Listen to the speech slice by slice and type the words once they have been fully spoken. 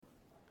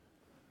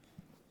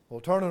We'll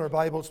turn in our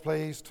Bibles,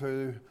 please,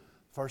 to the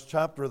first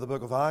chapter of the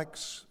book of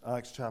Acts,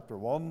 Acts chapter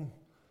 1.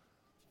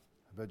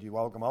 I bid you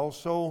welcome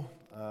also,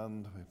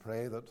 and we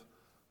pray that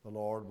the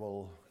Lord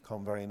will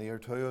come very near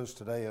to us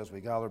today as we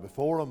gather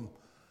before Him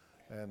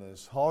in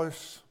His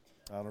house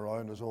and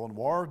around His own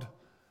word.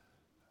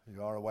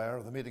 You are aware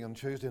of the meeting on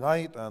Tuesday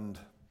night, and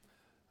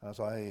as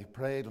I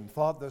prayed and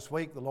thought this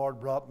week, the Lord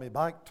brought me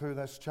back to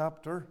this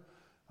chapter.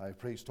 I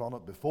preached on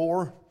it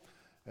before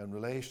in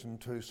relation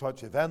to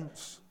such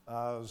events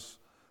as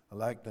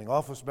electing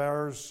office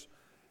bearers,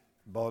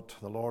 but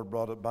the Lord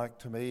brought it back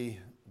to me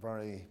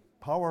very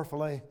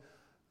powerfully,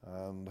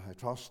 and I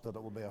trust that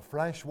it will be a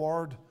fresh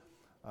word,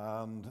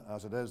 and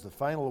as it is the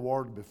final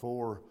word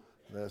before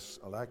this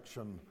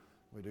election,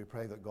 we do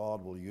pray that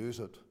God will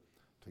use it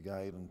to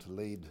guide and to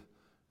lead.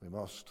 We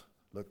must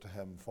look to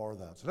Him for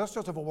that. So let's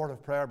just have a word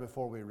of prayer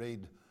before we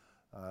read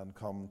and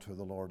come to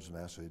the Lord's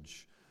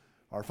message.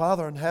 Our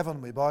Father in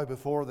heaven, we bow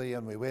before Thee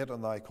and we wait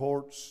in Thy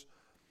courts.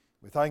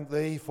 We thank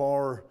Thee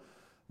for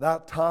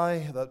that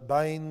tie that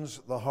binds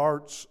the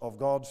hearts of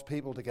God's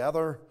people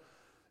together.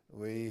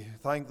 We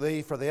thank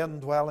Thee for the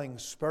indwelling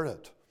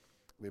Spirit.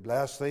 We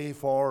bless Thee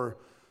for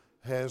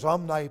His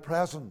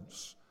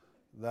omnipresence,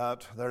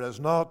 that there is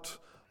not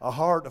a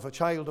heart of a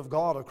child of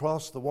God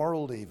across the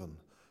world even,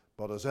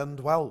 but is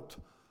indwelt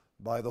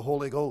by the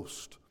Holy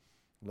Ghost.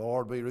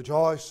 Lord, we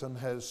rejoice in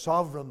His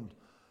sovereign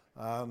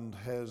and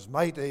His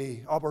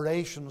mighty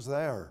operations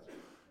there.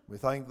 We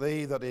thank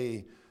Thee that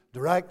He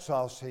directs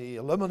us, He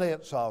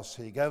illuminates us,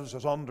 He gives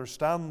us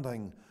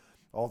understanding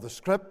of the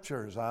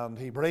Scriptures, and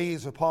He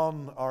breathes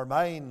upon our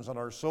minds and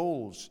our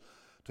souls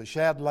to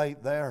shed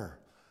light there.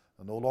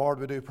 And, O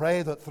Lord, we do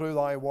pray that through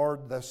Thy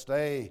Word this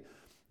day,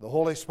 the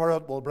Holy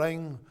Spirit will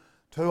bring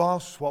to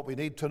us what we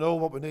need to know,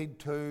 what we need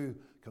to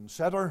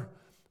consider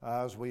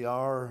as we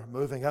are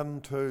moving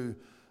into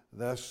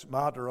this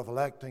matter of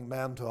electing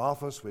men to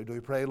office. We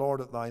do pray,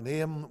 Lord, that Thy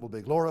name will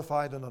be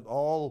glorified in it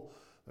all,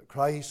 that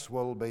Christ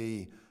will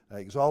be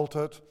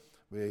exalted.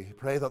 We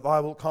pray that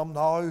Thou wilt come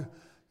now.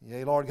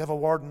 Yea, Lord, give a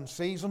word in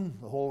season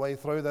the whole way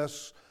through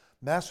this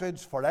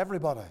message for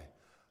everybody,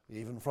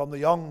 even from the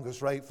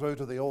youngest right through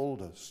to the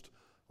oldest.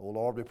 O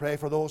Lord, we pray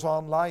for those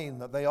online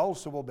that they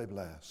also will be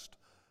blessed,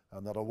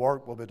 and that a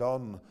work will be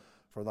done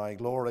for Thy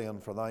glory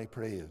and for Thy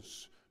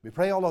praise. We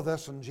pray all of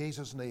this in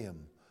Jesus'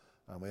 name,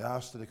 and we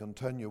ask that He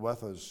continue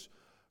with us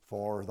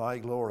for Thy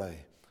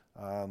glory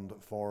and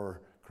for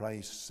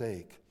Christ's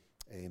sake.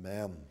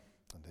 Amen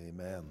and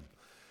amen.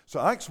 So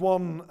Acts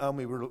 1, and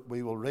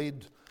we will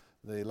read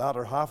the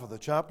latter half of the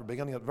chapter,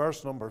 beginning at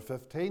verse number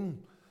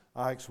 15.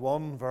 Acts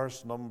 1,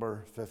 verse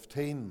number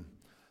 15.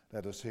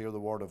 Let us hear the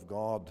word of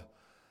God.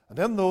 And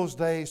in those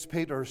days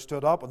Peter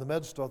stood up in the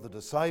midst of the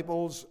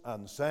disciples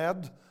and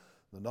said,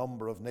 the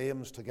number of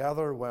names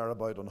together were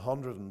about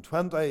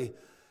 120,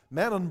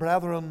 Men and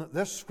brethren,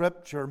 this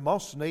scripture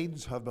must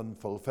needs have been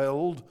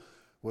fulfilled,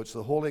 which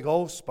the Holy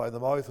Ghost by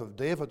the mouth of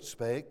David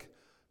spake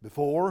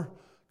before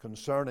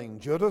concerning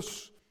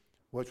Judas,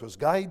 which was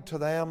guide to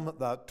them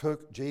that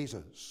took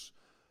Jesus.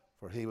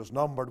 For he was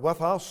numbered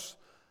with us,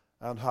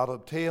 and had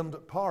obtained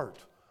part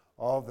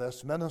of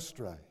this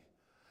ministry.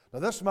 Now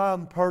this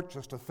man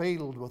purchased a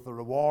field with the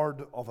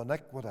reward of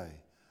iniquity,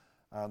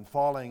 and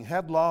falling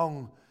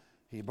headlong,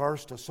 he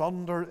burst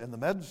asunder in the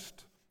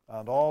midst,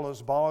 and all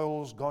his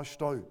bowels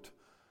gushed out.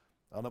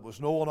 And it was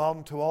known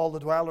unto all the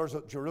dwellers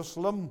at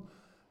Jerusalem,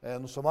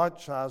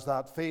 insomuch as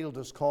that field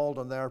is called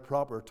in their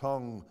proper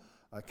tongue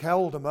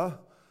Akeldama,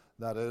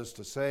 that is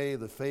to say,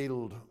 the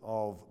field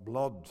of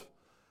blood.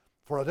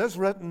 For it is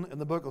written in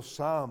the book of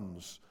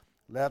Psalms,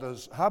 Let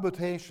his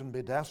habitation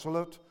be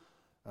desolate,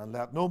 and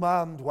let no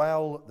man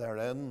dwell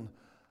therein,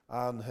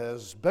 and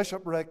his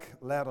bishopric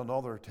let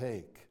another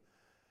take.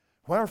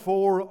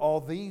 Wherefore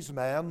of these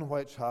men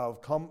which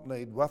have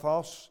companied with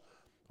us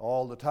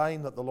all the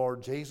time that the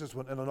Lord Jesus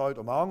went in and out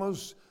among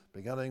us,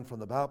 beginning from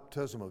the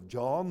baptism of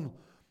John,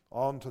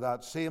 on to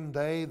that same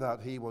day that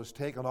he was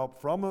taken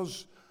up from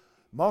us,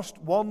 must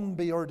one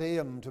be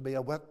ordained to be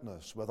a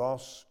witness with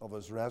us of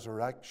his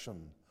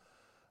resurrection.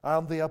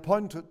 And they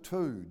appointed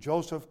two,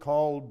 Joseph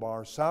called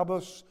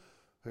Barsabbas,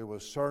 who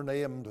was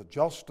surnamed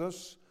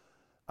Justus,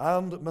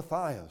 and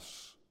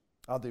Matthias.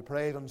 And they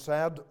prayed and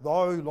said,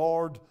 Thou,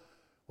 Lord,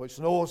 which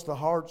knowest the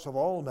hearts of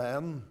all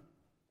men,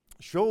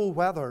 show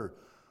whether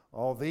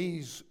of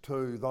these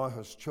two Thou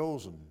hast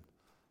chosen,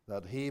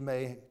 that he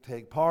may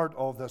take part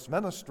of this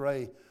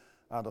ministry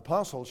and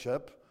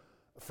apostleship,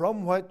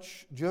 from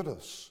which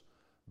Judas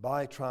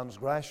by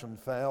transgression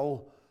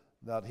fell,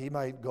 that he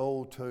might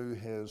go to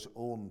his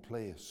own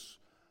place.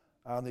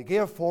 And they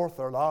gave forth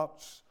their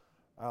lots,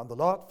 and the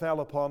lot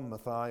fell upon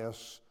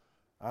Matthias,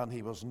 and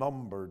he was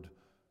numbered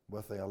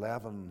with the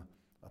 11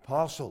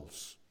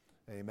 apostles.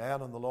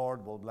 Amen. And the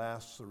Lord will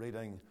bless the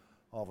reading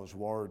of His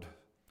word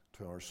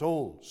to our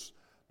souls.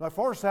 Now,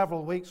 for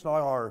several weeks now,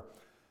 our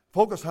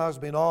focus has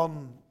been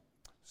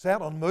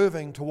set on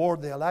moving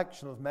toward the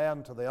election of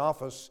men to the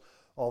office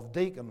of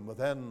deacon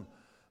within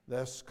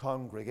this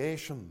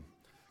congregation.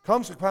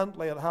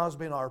 Consequently, it has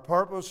been our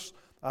purpose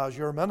as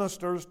your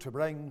ministers to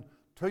bring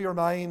to your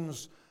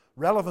minds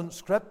relevant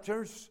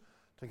scriptures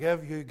to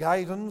give you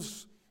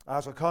guidance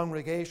as a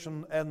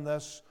congregation in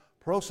this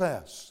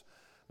process.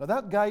 Now,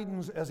 that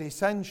guidance is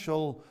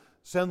essential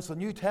since the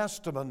New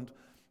Testament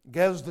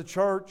gives the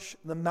church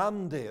the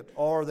mandate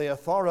or the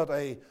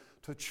authority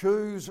to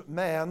choose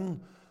men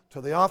to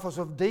the office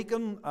of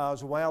deacon,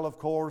 as well, of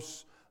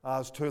course,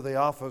 as to the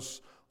office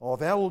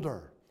of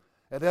elder.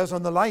 It is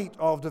in the light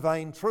of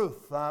divine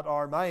truth that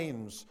our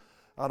minds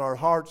and our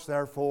hearts,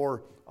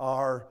 therefore,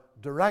 are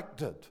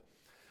directed.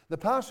 The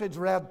passage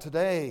read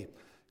today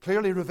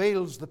clearly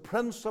reveals the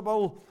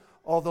principle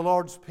of the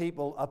Lord's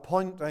people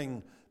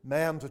appointing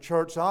men to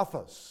church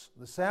office.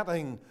 The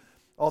setting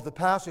of the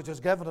passage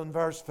is given in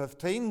verse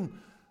 15.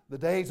 The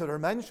days that are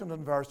mentioned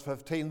in verse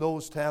 15,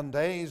 those 10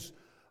 days,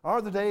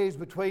 are the days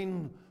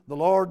between the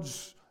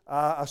Lord's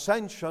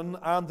ascension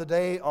and the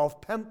day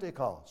of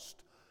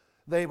Pentecost.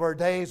 They were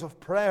days of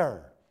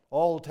prayer.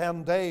 All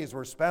 10 days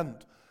were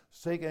spent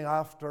seeking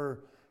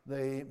after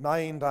the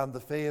mind and the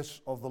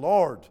face of the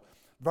Lord.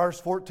 Verse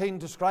 14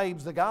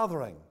 describes the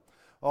gathering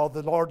of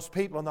the Lord's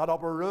people in that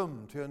upper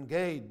room to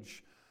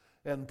engage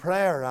in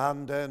prayer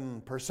and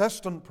in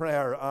persistent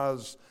prayer,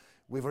 as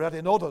we've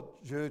already noted,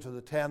 due to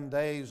the 10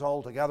 days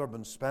altogether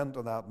been spent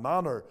in that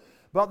manner.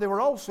 But they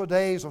were also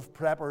days of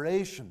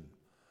preparation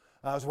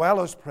as well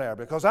as prayer,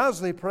 because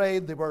as they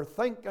prayed, they were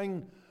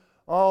thinking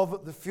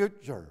of the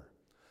future,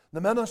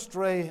 the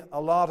ministry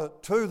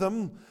allotted to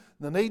them,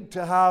 the need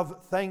to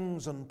have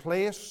things in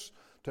place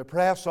to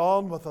press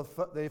on with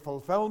the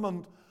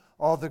fulfillment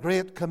of the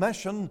Great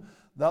Commission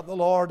that the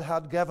Lord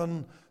had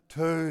given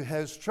to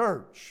His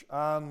church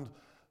and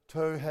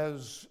to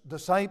His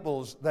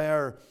disciples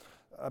there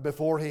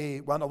before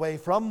He went away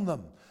from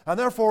them. And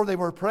therefore they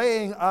were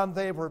praying and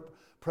they were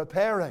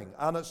preparing.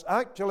 And it's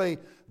actually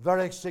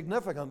very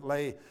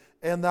significantly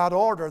in that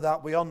order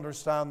that we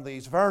understand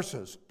these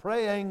verses.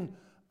 Praying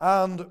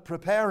and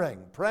preparing.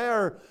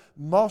 Prayer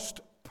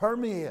must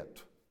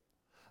permeate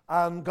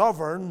and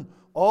govern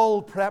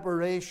all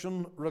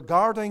preparation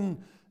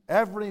regarding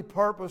every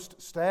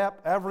purposed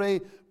step, every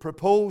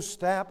proposed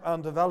step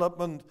and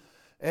development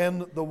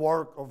in the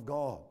work of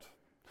God.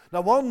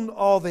 Now, one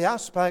of the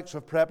aspects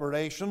of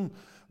preparation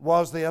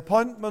was the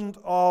appointment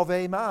of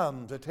a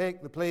man to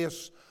take the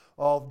place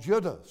of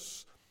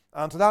Judas.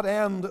 And to that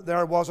end,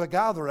 there was a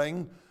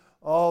gathering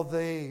of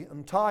the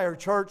entire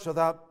church at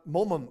that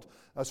moment,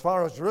 as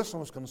far as Jerusalem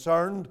was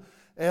concerned,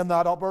 in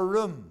that upper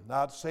room.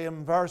 That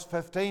same verse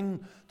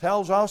 15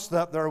 tells us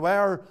that there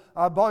were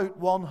about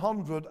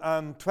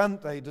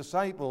 120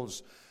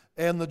 disciples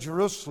in the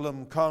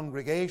Jerusalem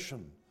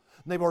congregation.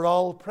 They were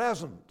all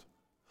present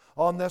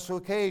on this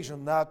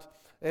occasion that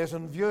is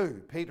in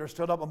view. Peter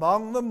stood up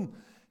among them.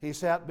 He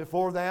set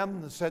before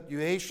them the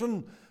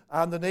situation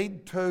and the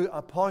need to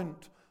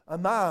appoint a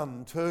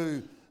man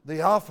to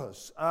the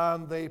office,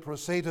 and they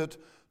proceeded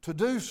to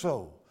do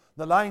so.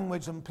 The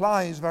language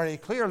implies very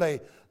clearly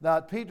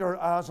that Peter,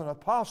 as an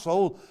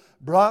apostle,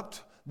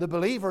 brought the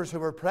believers who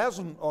were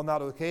present on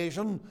that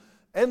occasion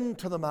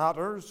into the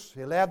matters.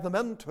 He led them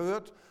into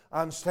it,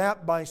 and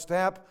step by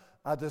step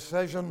a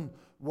decision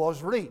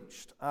was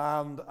reached,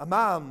 and a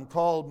man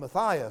called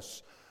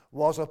Matthias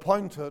was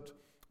appointed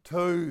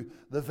to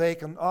the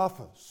vacant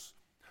office.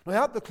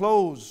 Now, at the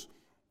close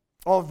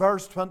of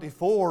verse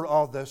 24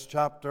 of this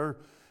chapter,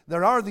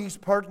 there are these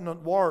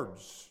pertinent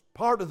words,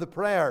 part of the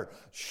prayer: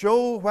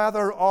 show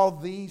whether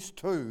of these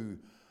two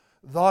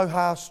thou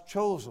hast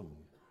chosen.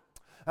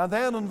 And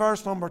then in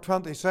verse number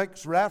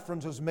 26,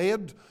 reference is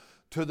made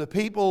to the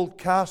people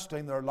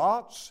casting their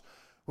lots,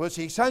 which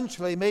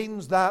essentially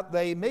means that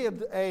they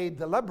made a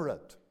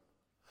deliberate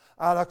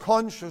and a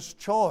conscious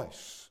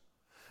choice.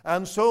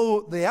 And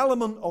so the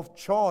element of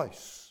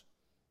choice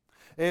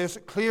is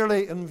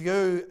clearly in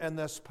view in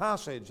this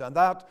passage, and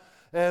that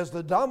is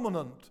the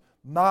dominant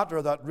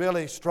matter that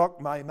really struck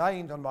my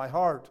mind and my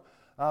heart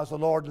as the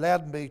Lord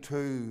led me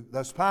to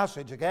this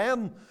passage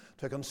again,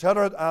 to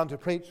consider it and to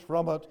preach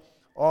from it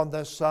on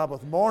this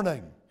Sabbath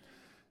morning.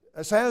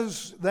 It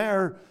says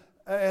there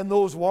in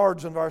those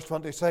words in verse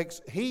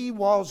 26, he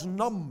was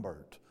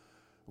numbered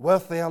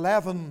with the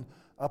 11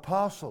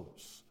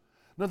 apostles.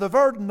 Now, the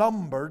word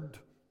numbered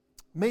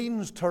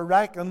means to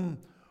reckon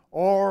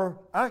or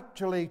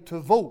actually to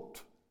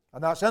vote.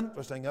 And that's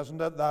interesting,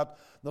 isn't it, that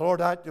the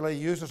Lord actually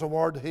uses a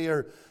word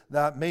here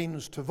that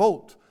means to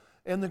vote.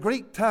 In the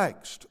Greek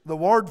text, the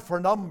word for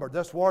numbered,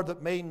 this word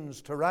that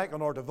means to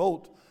reckon or to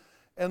vote,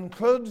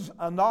 includes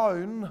a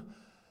noun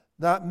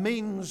that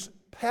means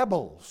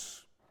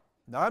pebbles.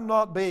 Now, I'm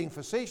not being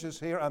facetious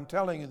here, I'm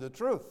telling you the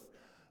truth.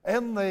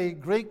 In the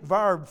Greek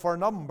verb for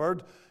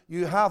numbered,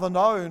 you have a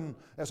noun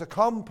as a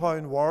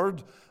compound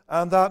word,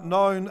 and that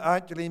noun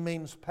actually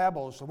means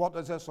pebbles. So what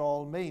does this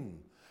all mean?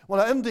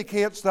 Well, it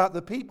indicates that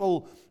the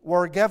people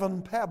were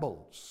given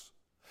pebbles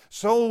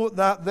so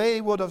that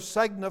they would have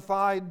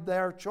signified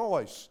their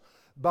choice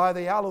by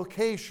the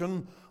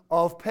allocation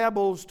of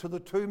pebbles to the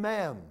two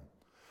men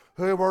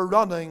who were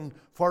running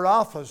for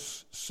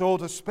office, so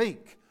to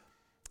speak.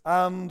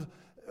 And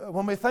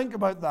When we think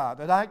about that,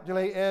 it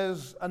actually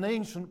is an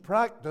ancient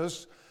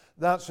practice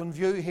that's in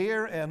view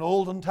here in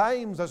olden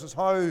times. This is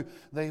how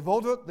they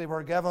voted. They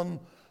were given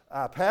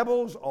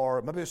pebbles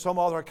or maybe some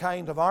other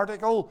kind of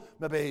article,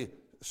 maybe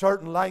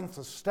certain lengths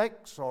of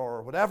sticks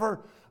or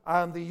whatever,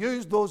 and they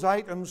used those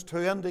items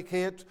to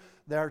indicate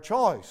their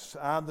choice.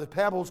 And the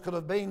pebbles could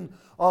have been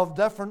of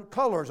different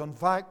colours. In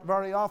fact,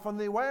 very often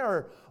they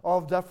were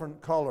of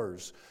different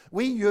colours.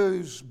 We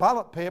use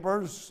ballot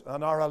papers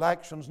in our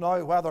elections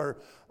now, whether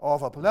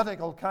of a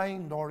political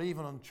kind or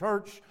even in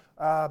church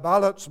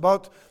ballots,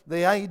 but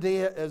the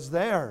idea is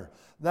there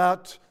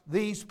that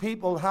these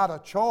people had a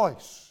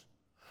choice,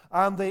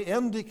 and they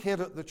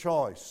indicated the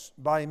choice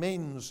by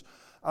means,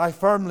 I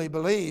firmly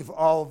believe,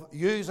 of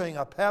using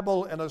a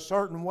pebble in a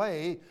certain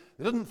way.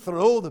 They didn't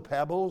throw the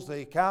pebbles,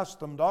 they cast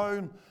them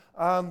down,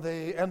 and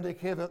they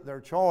indicated their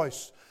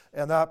choice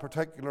in that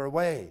particular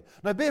way.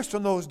 Now, based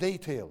on those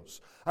details,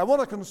 I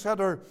want to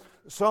consider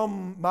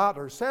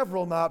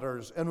several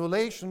matters in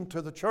relation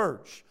to the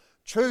church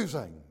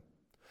choosing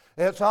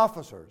its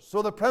officers.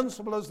 So the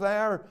principle is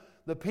there,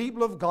 the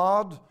people of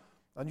God,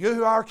 and you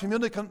who are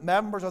communicant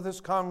members of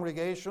this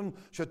congregation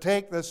should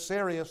take this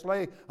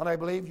seriously, and I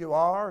believe you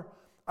are,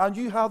 and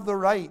you have the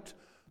right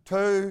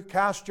to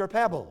cast your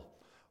pebble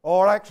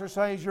or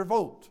exercise your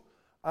vote,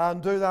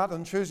 and do that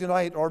on Tuesday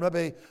night or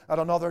maybe at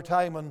another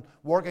time and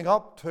working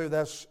up to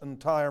this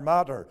entire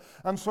matter.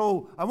 And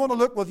so I want to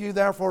look with you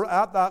therefore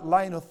at that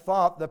line of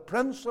thought, the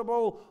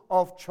principle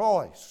of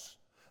choice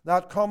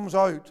that comes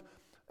out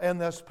in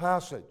this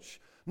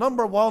passage.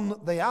 Number one,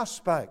 the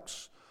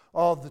aspects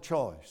of the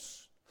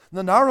choice.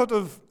 The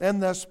narrative in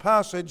this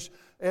passage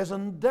is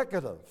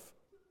indicative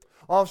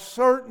of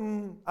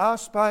certain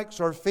aspects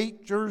or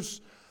features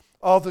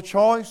of the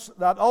choice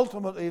that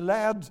ultimately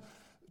led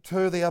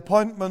to the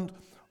appointment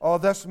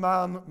of this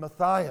man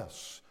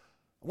Matthias.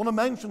 I want to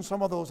mention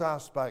some of those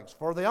aspects,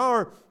 for they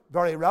are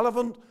very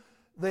relevant,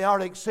 they are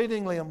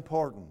exceedingly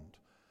important.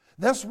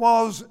 This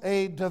was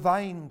a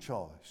divine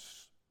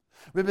choice.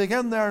 We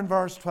begin there in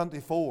verse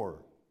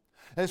 24.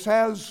 It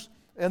says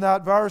in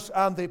that verse,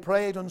 "And they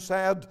prayed and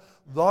said,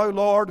 Thou,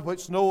 Lord,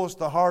 which knowest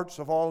the hearts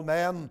of all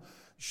men,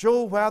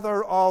 show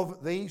whether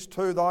of these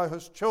two thou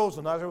hast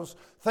chosen." As I was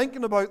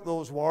thinking about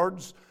those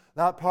words,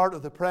 that part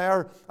of the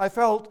prayer, I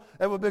felt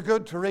it would be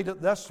good to read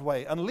it this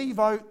way and leave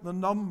out the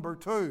number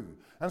 2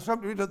 and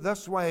simply read it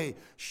this way: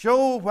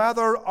 "Show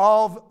whether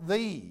of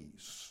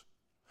these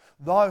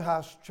thou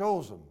hast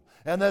chosen."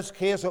 In this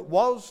case it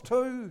was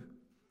 2.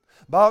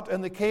 But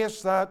in the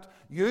case that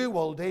you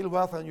will deal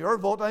with in your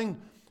voting,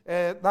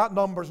 that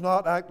number's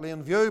not actually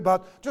in view,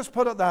 but just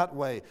put it that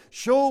way.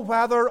 Show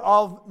whether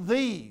of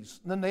these,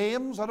 the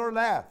names that are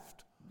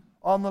left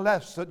on the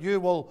list that you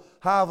will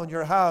have in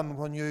your hand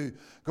when you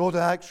go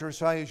to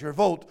exercise your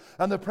vote.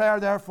 And the prayer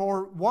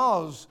therefore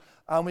was,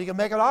 and we can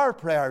make it our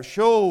prayer,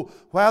 show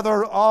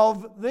whether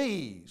of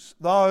these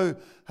thou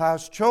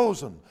hast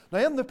chosen. Now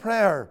in the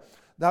prayer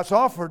that's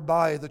offered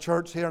by the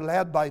church here,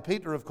 led by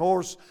Peter, of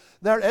course,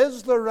 there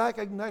is the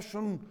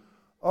recognition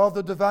of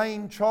the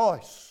divine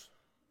choice,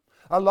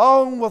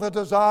 along with a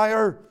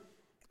desire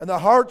in the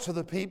hearts of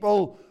the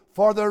people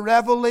for the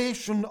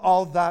revelation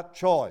of that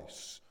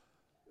choice,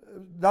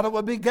 that it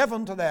would be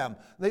given to them.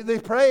 They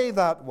pray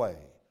that way.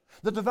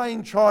 The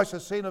divine choice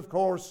is seen, of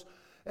course,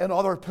 in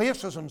other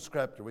places in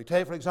Scripture. We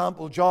take, for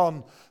example,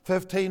 John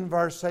 15,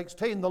 verse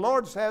 16. The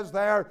Lord says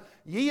there,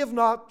 "Ye have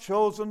not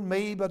chosen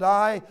me, but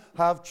I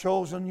have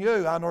chosen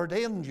you and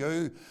ordained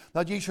you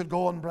that ye should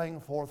go and bring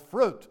forth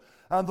fruit."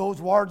 And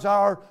those words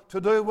are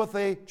to do with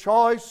the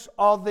choice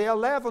of the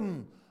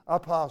 11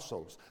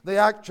 apostles, the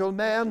actual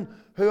men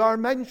who are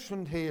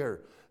mentioned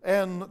here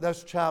in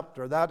this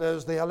chapter. That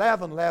is, the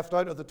 11 left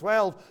out of the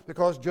 12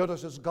 because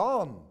Judas is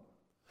gone.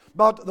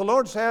 But the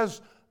Lord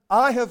says,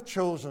 "I have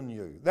chosen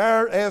you."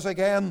 There is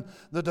again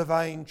the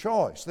divine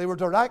choice. They were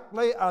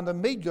directly and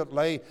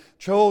immediately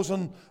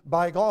chosen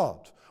by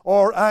God.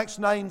 Or Acts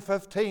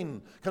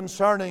 9:15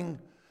 concerning,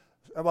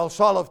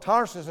 Saul of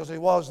Tarsus as he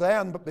was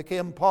then, but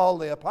became Paul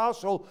the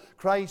Apostle.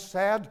 Christ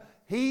said,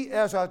 "He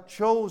is a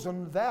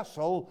chosen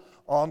vessel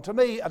unto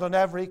me." And in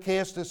every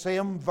case the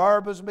same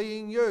verb is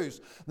being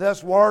used.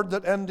 This word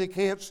that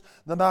indicates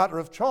the matter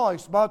of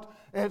choice. But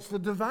it's the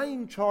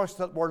divine choice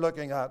that we're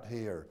looking at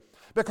here.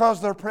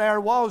 Because their prayer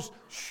was,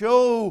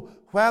 "Show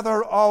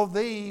whether of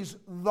these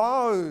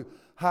thou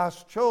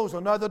hast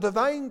chosen." Now the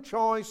divine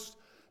choice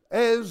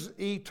is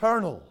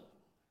eternal,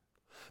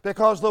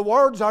 because the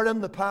words are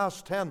in the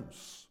past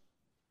tense.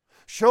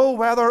 Show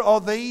whether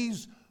of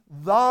these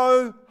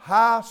thou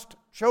hast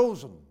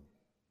chosen.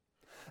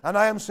 And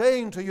I am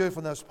saying to you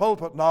from this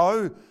pulpit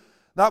now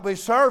that we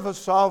serve a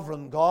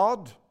sovereign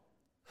God,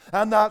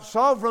 and that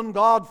sovereign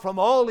God from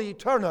all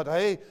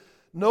eternity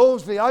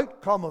knows the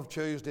outcome of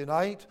Tuesday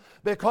night,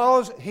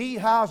 because He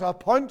has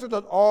appointed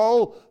it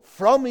all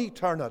from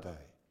eternity.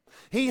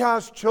 He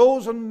has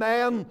chosen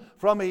men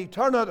from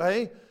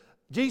eternity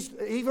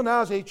Even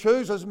as He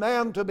chooses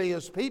men to be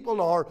His people,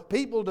 or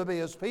people to be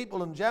His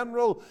people in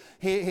general,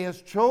 He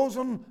has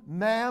chosen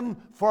men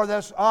for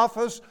this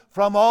office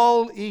from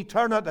all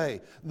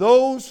eternity.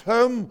 Those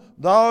whom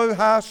Thou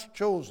hast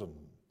chosen.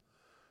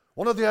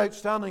 One of the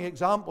outstanding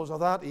examples of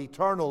that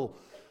eternal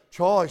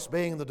choice,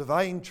 being the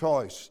divine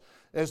choice,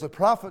 is the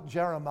prophet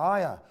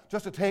Jeremiah.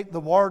 Just to take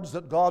the words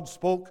that God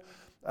spoke,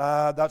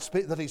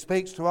 that He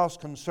speaks to us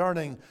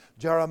concerning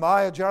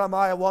Jeremiah.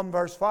 Jeremiah 1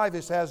 verse 5,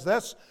 he says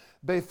this: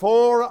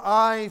 "Before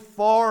I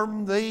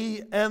formed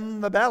thee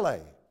in the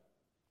belly,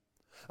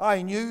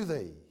 I knew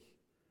thee.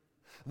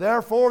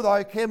 Therefore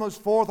thou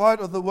camest forth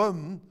out of the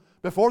womb.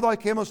 Before thou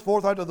camest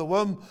forth out of the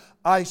womb,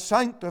 I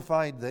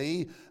sanctified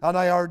thee, and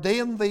I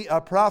ordained thee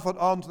a prophet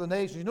unto the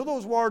nations." You know,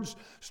 those words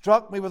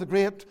struck me with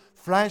great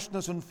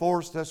freshness and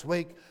force this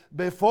week.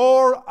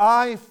 Before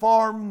I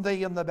formed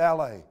thee in the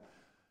belly.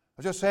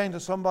 I was just saying to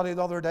somebody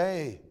the other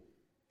day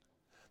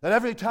that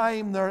every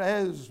time there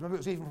is, maybe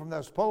it's even from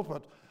this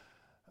pulpit,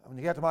 when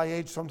you get to my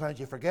age,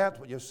 sometimes you forget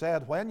what you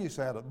said when you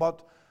said it.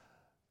 But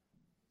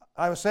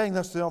I was saying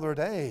this the other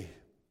day.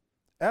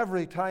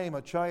 Every time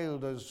a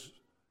child is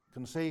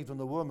conceived in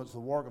the womb, it's the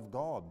work of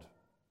God.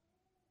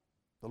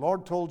 The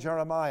Lord told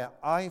Jeremiah,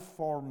 "I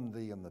formed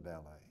thee in the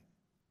belly."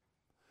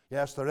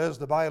 Yes, there is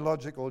the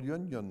biological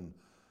union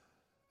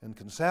in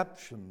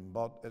conception,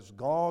 but it's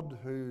God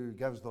who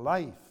gives the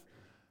life.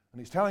 And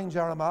He's telling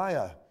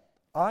Jeremiah,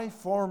 "I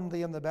formed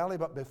thee in the belly,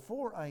 but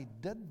before I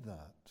did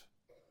that,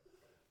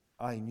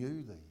 I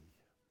knew thee."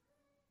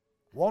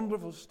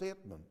 Wonderful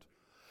statement.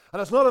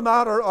 And it's not a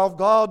matter of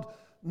God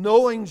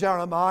knowing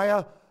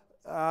Jeremiah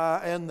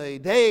in the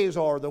days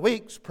or the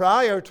weeks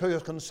prior to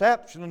his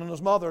conception in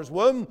his mother's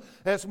womb.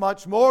 It's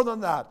much more than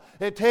that.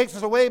 It takes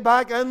us away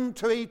back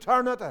into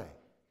eternity.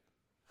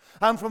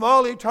 And from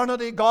all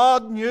eternity,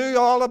 God knew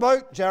all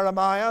about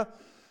Jeremiah.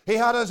 He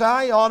had His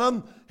eye on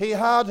him. He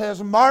had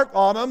His mark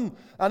on him.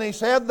 And He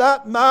said,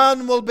 "That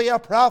man will be a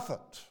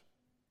prophet."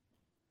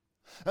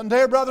 And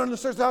dear brothers and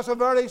sisters, that's a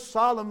very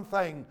solemn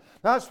thing.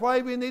 That's why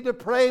we need to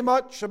pray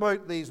much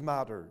about these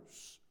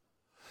matters.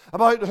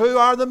 About who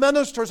are the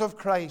ministers of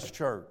Christ's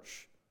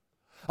church.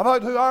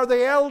 About who are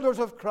the elders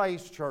of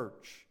Christ's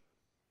church.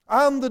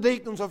 And the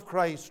deacons of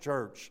Christ's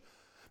church.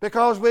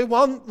 Because we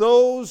want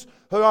those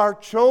who are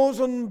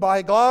chosen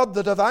by God,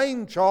 the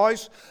divine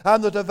choice,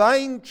 and the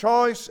divine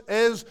choice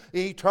is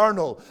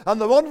eternal. And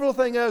the wonderful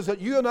thing is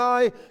that you and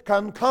I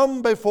can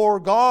come before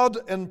God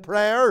in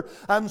prayer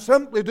and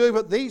simply do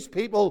what these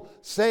people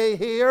say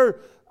here,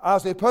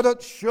 as they put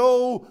it,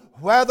 "Show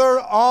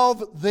whether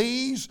of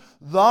these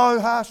thou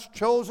hast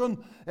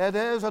chosen." It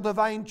is a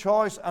divine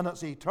choice and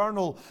it's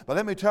eternal. But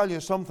let me tell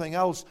you something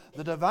else.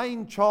 The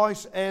divine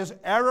choice is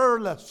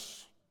errorless.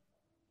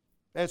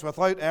 It's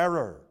without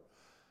error.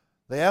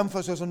 The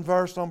emphasis in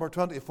verse number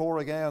 24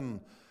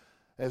 again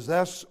is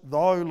this: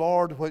 "Thou,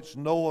 Lord, which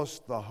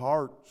knowest the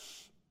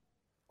hearts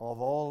of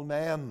all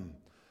men,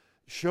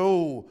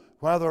 show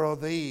whether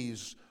of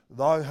these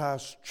thou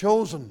hast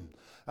chosen."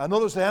 And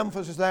notice the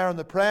emphasis there in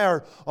the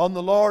prayer on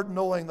the Lord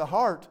knowing the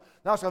heart.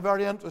 That's a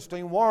very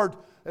interesting word.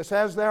 It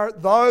says there,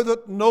 "Thou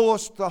that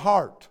knowest the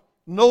heart."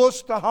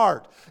 Knowest the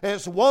heart.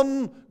 It's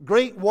one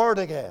Greek word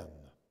again.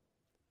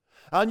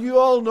 And you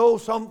all know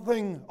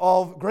something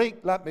of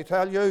Greek, let me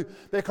tell you,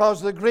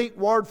 because the Greek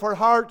word for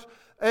heart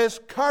is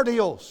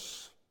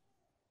cardios.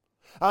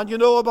 And you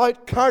know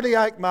about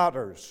cardiac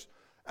matters.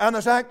 And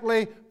it's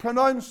actually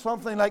pronounced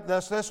something like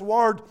this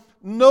word,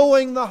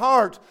 knowing the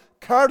heart,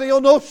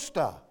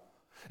 kardionosta.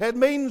 It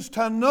means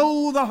to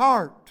know the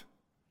heart.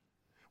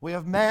 We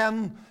have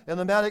men in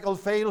the medical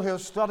field who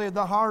have studied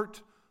the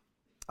heart,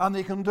 and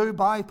they can do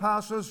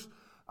bypasses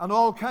and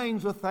all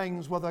kinds of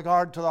things with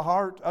regard to the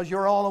heart, as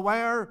you're all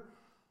aware.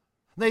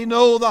 They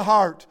know the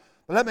heart.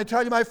 But let me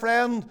tell you, my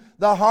friend,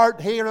 the heart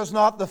here is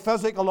not the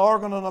physical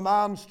organ in a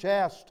man's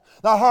chest.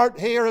 The heart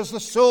here is the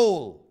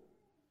soul.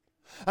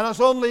 And it's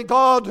only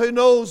God who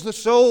knows the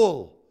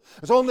soul.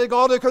 It's only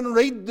God who can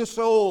read the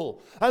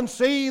soul and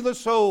see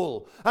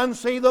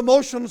the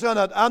motions in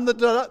it and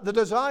the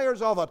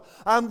desires of it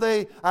and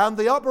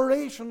the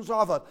operations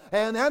of it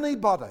in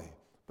anybody.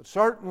 But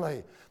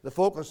certainly the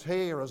focus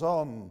here is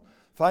on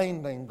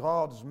finding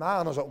God's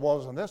man, as it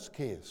was in this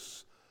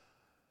case.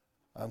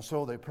 And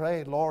so they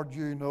prayed, "Lord,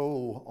 you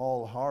know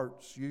all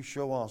hearts. You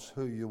show us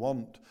who you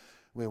want.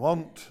 We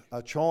want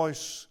a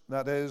choice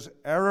that is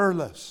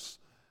errorless,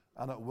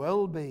 and it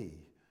will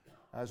be,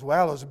 as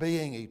well as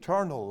being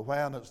eternal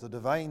when it's the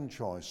divine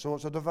choice." So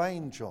it's a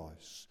divine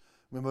choice.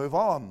 We move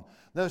on.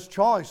 This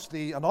choice,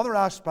 another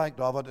aspect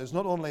of it is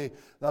not only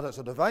that it's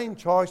a divine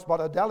choice, but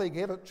a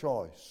delegated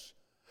choice.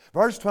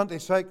 Verse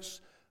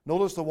 26,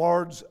 notice the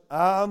words,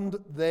 "And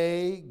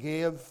they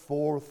gave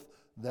forth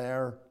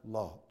their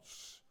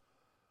lots."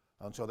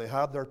 And so they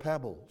had their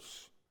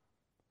pebbles,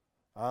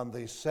 and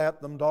they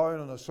set them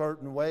down in a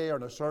certain way or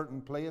in a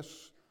certain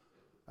place,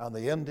 and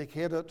they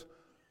indicated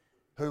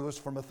who was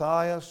for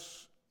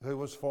Matthias, who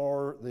was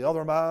for the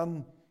other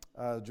man,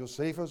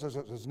 Josephus is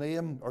his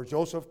name, or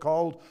Joseph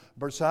called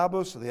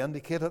Barsabbas. They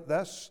indicated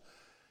this.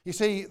 You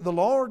see, the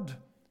Lord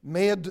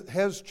made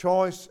His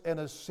choice in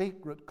His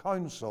secret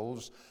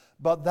counsels,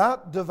 but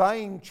that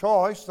divine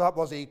choice that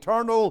was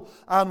eternal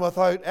and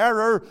without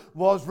error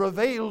was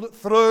revealed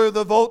through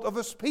the vote of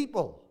His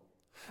people.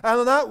 And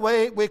in that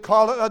way we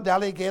call it a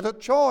delegated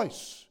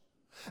choice.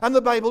 And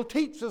the Bible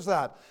teaches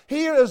that.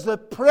 Here is the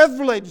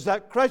privilege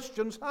that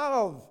Christians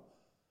have.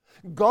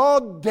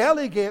 God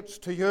delegates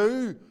to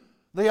you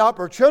the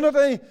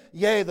opportunity,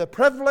 yea, the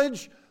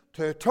privilege,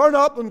 to turn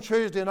up on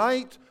Tuesday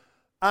night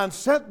and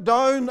sit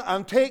down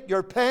and take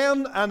your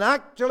pen and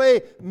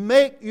actually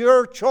make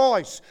your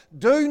choice.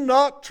 Do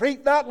not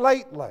treat that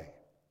lightly,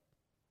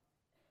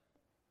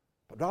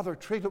 but rather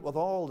treat it with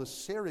all the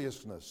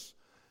seriousness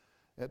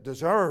it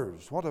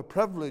deserves. What a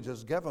privilege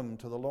is given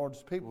to the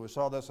Lord's people. We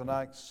saw this in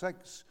Acts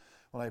 6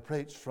 when I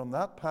preached from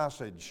that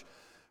passage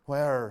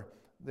where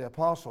the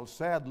apostle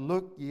said,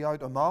 "Look ye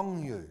out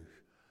among you."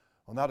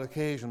 On that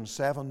occasion,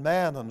 7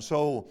 men. And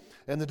so,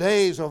 in the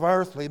days of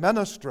earthly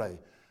ministry,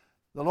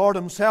 the Lord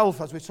Himself,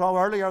 as we saw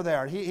earlier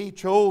there, He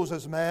chose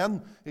His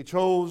men. He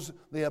chose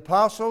the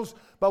apostles.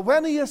 But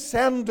when He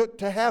ascended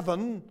to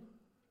heaven,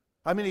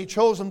 He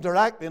chose them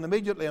directly and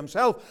immediately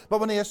Himself. But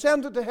when He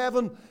ascended to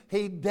heaven,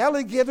 He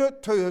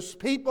delegated to His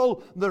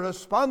people the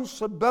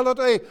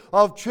responsibility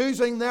of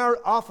choosing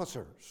their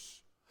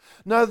officers.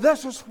 Now,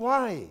 this is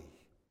why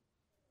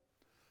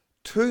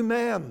 2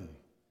 men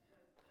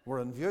were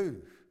in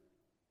view.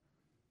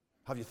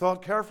 Have you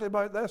thought carefully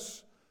about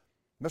this?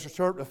 Mr.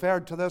 Stewart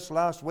referred to this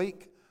last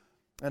week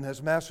in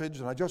his message,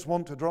 and I just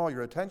want to draw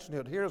your attention to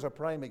it. Here's a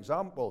prime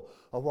example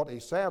of what he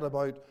said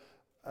about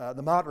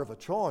the matter of a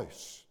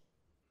choice.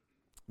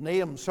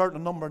 Name a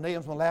certain number of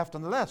names on the left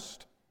on the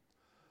list,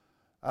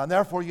 and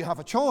therefore you have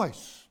a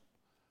choice.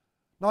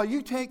 Now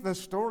you take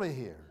this story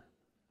here.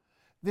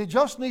 They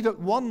just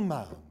needed 1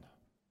 man,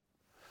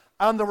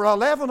 and there were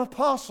 11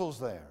 apostles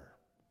there,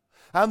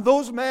 and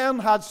those men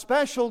had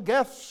special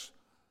gifts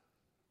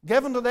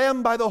given to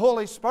them by the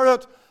Holy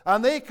Spirit,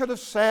 and they could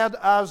have said,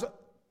 as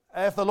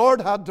if the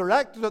Lord had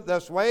directed it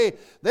this way,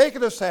 they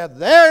could have said,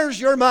 "There's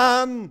your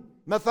man,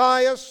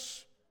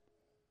 Matthias."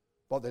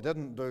 But they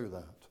didn't do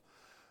that.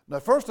 Now,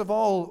 first of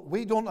all,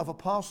 we don't have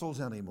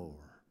apostles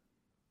anymore.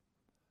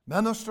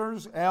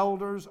 Ministers,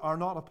 elders are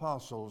not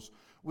apostles.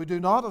 We do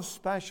not have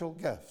special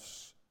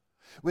gifts.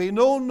 We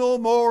know no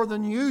more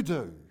than you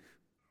do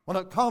when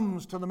it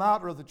comes to the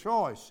matter of the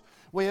choice.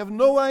 We have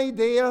no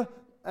idea,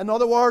 in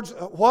other words,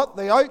 what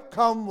the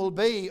outcome will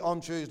be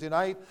on Tuesday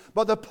night.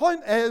 But the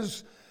point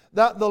is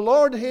that the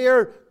Lord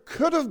here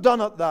could have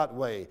done it that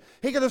way.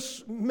 He could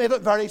have made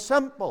it very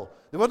simple.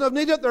 They wouldn't have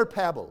needed their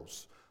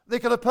pebbles. They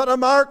could have put a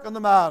mark on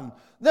the man.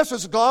 This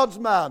is God's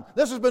man.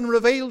 This has been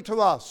revealed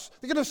to us.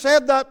 They could have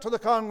said that to the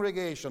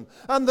congregation.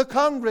 And the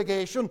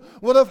congregation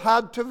would have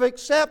had to have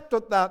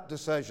accepted that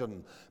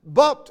decision.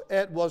 But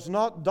it was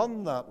not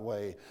done that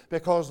way,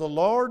 because the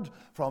Lord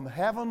from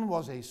heaven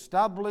was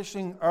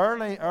establishing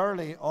early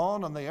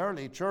on in the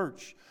early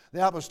church,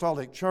 the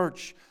apostolic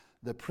church,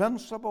 the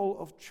principle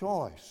of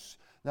choice,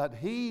 that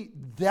He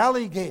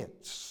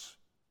delegates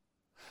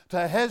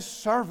to His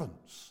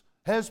servants,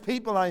 His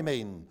people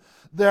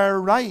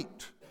their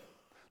right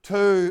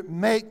to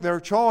make their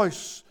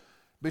choice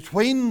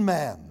between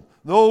men,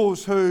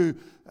 those who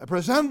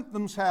present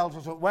themselves,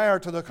 as it were,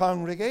 to the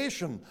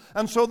congregation.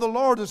 And so the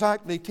Lord is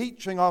actually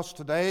teaching us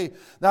today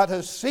that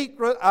His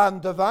secret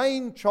and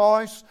divine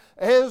choice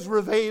is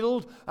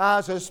revealed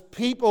as His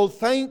people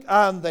think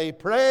and they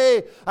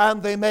pray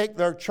and they make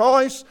their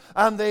choice,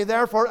 and they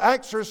therefore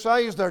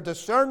exercise their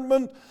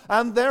discernment,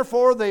 and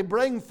therefore they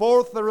bring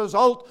forth the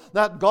result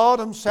that God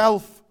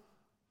Himself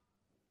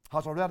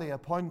has already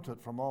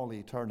appointed from all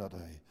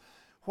eternity.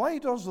 Why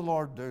does the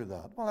Lord do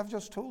that? Well, I've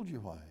just told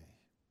you why.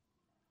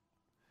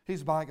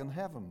 He's back in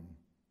heaven.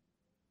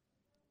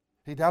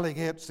 He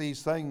delegates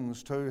these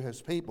things to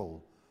His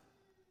people.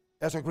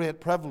 It's a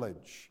great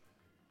privilege.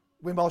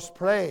 We must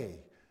pray.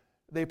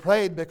 They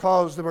prayed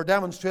because they were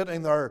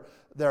demonstrating their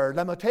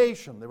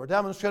limitation. They were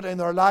demonstrating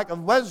their lack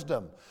of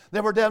wisdom.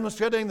 They were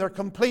demonstrating their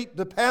complete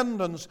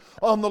dependence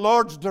on the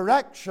Lord's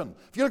direction.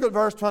 If you look at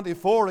verse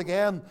 24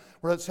 again,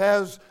 where it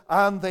says,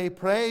 "And they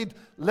prayed,"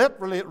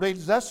 literally it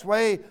reads this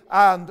way,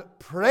 "and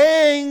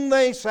praying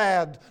they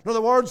said." In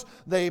other words,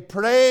 they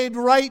prayed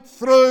right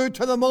through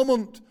to the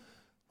moment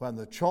when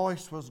the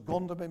choice was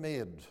going to be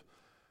made.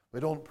 We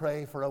don't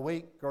pray for a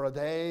week or a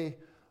day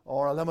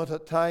or a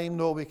limited time.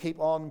 No, we keep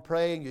on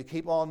praying. You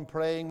keep on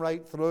praying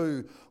right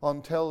through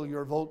until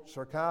your votes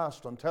are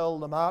cast, until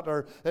the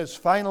matter is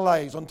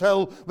finalized,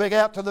 until we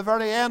get to the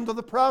very end of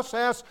the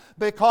process,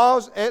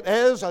 because it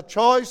is a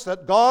choice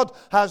that God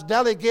has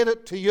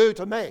delegated to you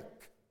to make.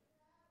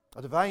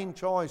 A divine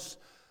choice,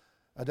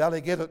 a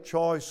delegated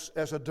choice,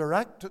 is a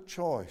directed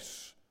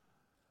choice.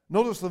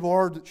 Notice the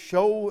word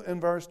 "show" in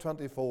verse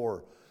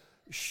 24.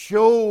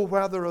 Show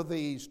whether of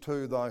these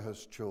 2 thou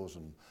hast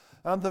chosen.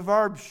 And the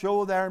verb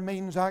 "show" there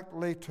means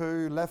actually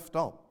to lift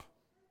up.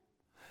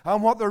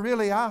 And what they're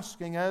really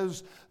asking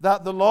is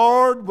that the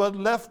Lord would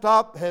lift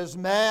up His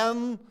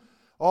men,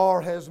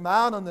 or His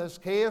man in this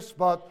case,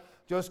 but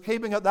just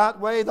keeping it that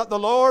way, that the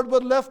Lord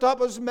would lift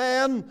up His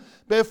men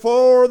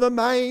before the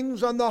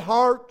minds and the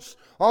hearts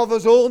of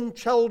His own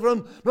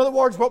children. In other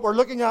words, what we're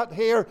looking at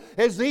here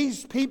is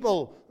these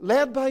people,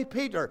 led by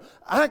Peter,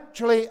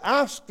 actually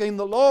asking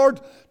the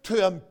Lord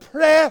to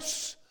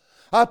impress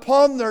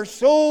upon their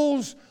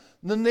souls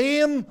the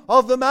name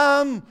of the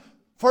man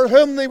for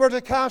whom they were to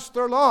cast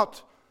their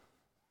lot.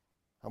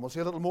 And we'll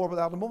say a little more about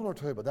that in a moment or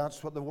two, but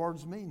that's what the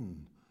words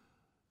mean.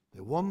 They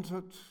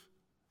wanted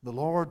the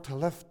Lord to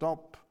lift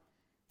up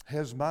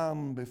His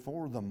man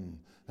before them.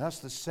 That's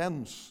the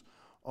sense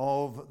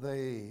of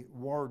the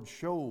word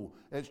show.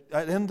 It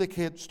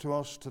indicates to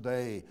us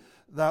today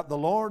that the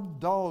Lord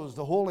does,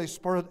 the Holy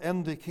Spirit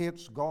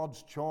indicates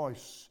God's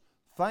choice,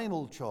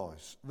 final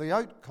choice, the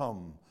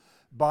outcome,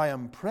 by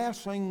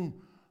impressing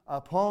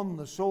upon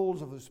the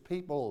souls of His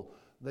people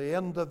the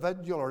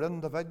individual or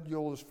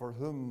individuals for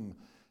whom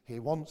He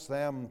wants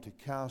them to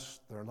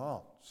cast their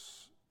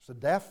lots. It's a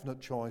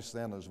definite choice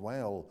then as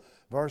well.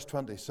 Verse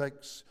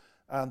 26,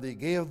 and they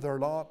gave their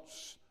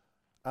lots,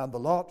 and the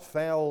lot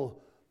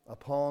fell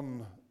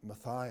upon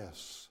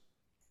Matthias.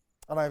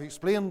 And I've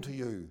explained to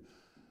you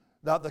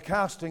that the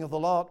casting of the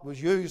lot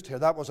was used here.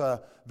 That was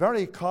a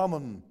very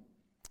common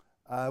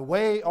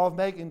way of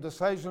making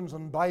decisions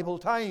in Bible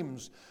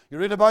times. You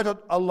read about it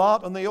a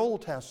lot in the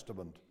Old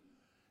Testament.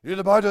 You read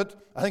about it,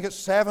 I think it's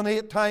 7,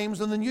 8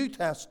 times in the New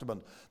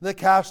Testament. The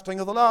casting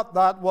of the lot,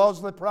 that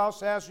was the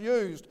process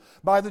used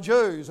by the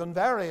Jews in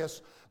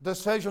various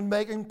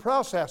decision-making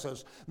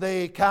processes.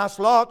 They cast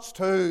lots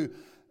to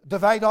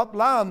divide up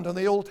land in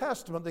the Old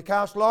Testament. They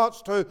cast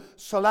lots to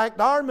select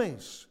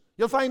armies.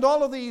 You'll find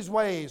all of these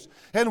ways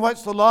in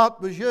which the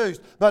lot was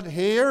used. But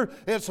here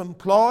it's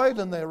employed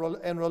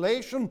in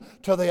relation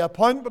to the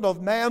appointment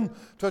of men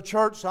to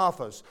church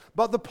office.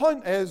 But the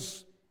point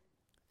is,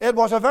 it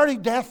was a very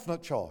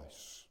definite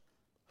choice.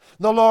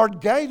 The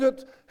Lord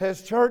guided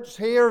His church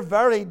here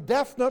very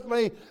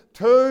definitely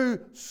to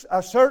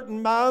a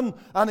certain man,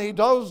 and He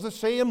does the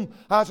same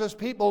as His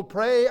people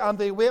pray and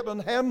they wait on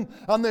Him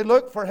and they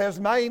look for His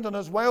mind and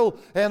His will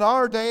in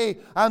our day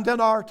and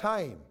in our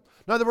time.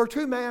 Now there were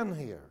 2 men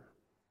here.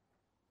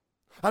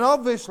 And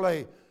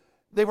obviously,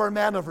 they were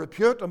men of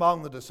repute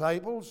among the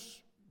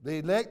disciples. They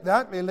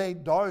actually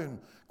laid down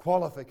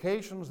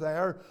qualifications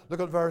there. Look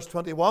at verse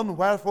 21.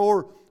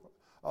 Wherefore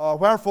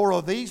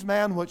of these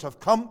men which have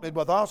companied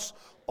with us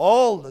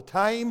all the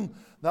time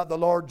that the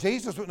Lord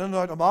Jesus went in and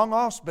out among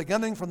us,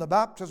 beginning from the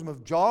baptism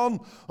of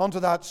John unto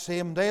that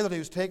same day that He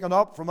was taken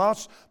up from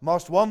us,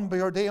 must one be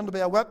ordained to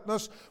be a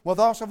witness with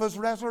us of His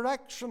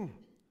resurrection.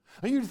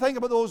 And you think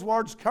about those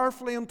words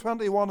carefully in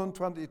 21 and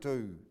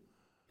 22.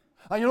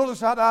 And you notice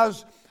that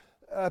as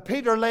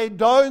Peter laid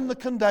down the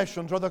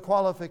conditions or the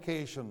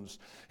qualifications,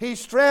 he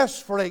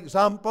stressed, for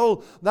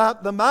example,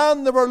 that the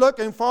man they were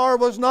looking for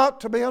was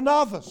not to be a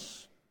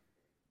novice.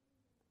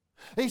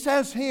 He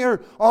says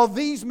here, of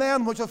these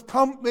men which have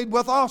companied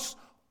with us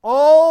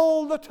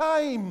all the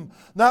time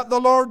that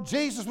the Lord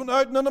Jesus went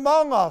out and in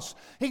among us.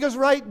 He goes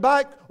right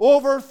back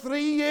over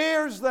 3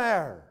 years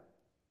there.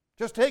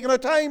 Just taking a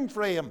time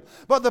frame.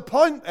 But the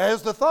point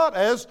is, the thought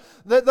is,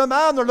 that the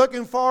man they're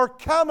looking for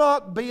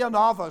cannot be a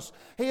novice.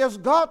 He has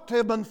got to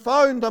have been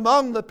found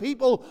among the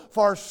people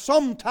for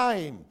some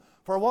time.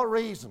 For what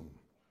reason?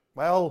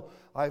 Well,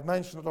 I've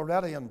mentioned it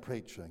already in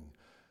preaching.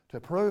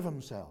 To prove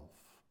himself.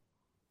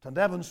 To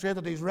demonstrate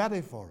that he's ready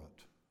for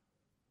it.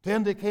 To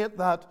indicate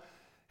that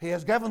he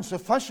has given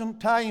sufficient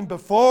time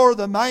before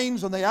the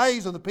minds and the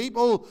eyes of the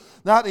people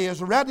that he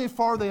is ready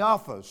for the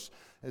office.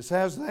 It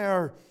says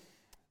there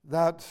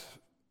that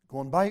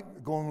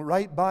going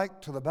right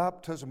back to the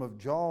baptism of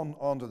John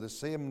onto the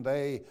same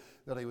day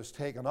that he was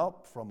taken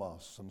up from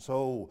us. And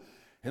so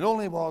he not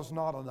only was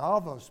not a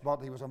novice,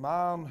 but he was a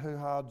man who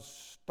had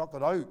stuck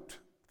it out.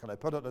 Can I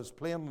put it as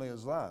plainly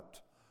as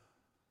that?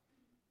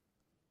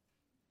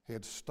 He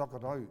had stuck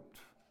it out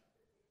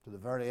to the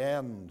very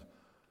end.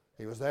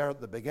 He was there at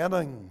the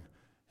beginning.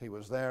 He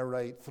was there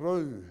right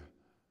through.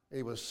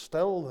 He was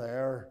still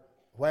there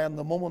when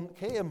the moment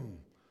came.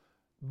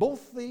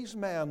 Both these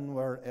men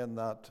were in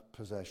that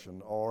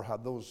position, or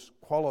had those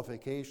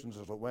qualifications,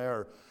 as it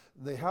were.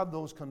 They had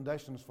those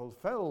conditions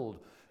fulfilled.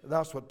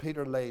 That's what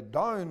Peter laid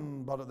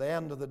down, but at the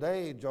end of the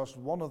day, just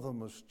one of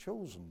them was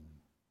chosen.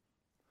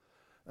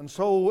 And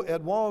so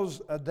it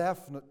was a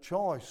definite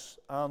choice,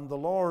 and the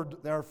Lord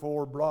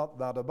therefore brought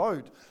that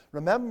about.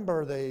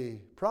 Remember the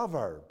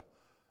proverb.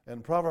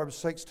 In Proverbs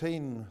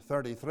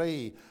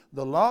 16:33,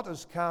 the lot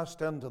is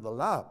cast into the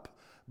lap,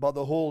 but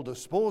the whole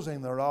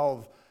disposing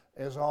thereof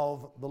is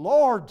of the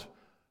Lord.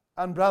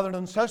 And brethren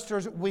and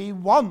sisters, we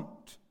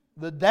want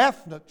the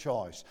definite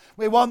choice.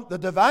 We want the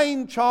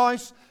divine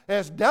choice.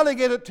 It's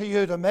delegated to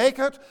you to make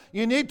it.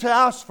 You need to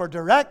ask for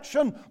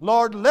direction.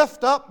 Lord,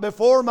 lift up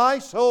before my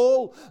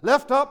soul,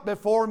 lift up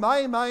before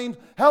my mind,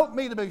 help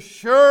me to be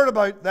sure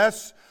about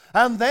this,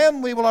 and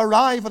then we will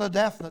arrive at a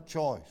definite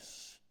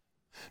choice.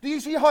 Do you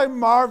see how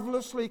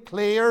marvelously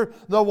clear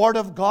the Word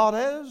of God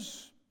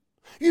is?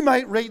 You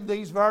might read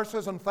these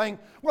verses and think,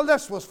 well,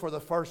 this was for the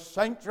first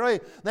century.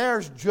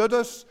 There's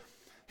Judas.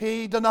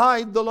 he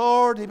denied the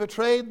Lord, he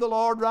betrayed the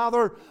Lord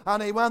rather,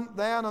 and he went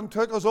then and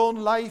took his own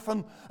life.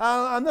 And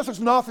this has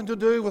nothing to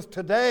do with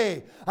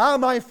today.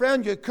 My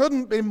friend, you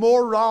couldn't be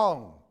more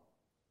wrong.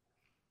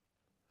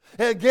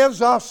 It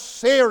gives us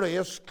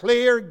serious,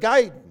 clear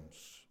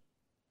guidance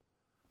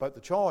about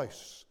the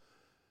choice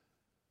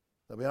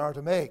that we are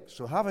to make.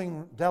 So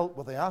having dealt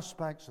with the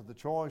aspects of the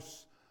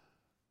choice,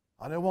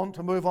 and I want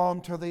to move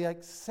on to the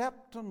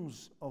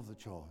acceptance of the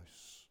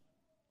choice.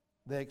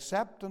 The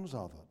acceptance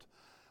of it.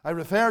 I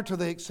refer to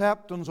the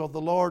acceptance of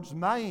the Lord's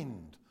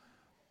mind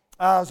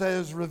as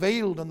is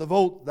revealed in the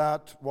vote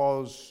that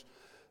was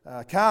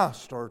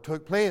cast or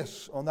took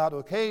place on that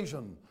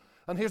occasion.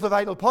 And here's the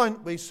vital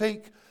point. We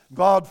seek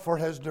God for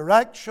His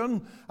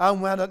direction,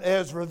 and when it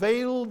is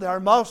revealed, there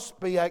must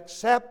be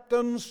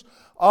acceptance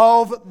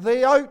of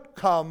the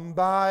outcome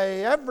by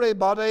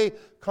everybody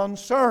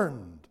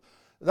concerned.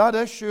 That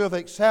issue of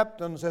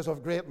acceptance is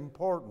of great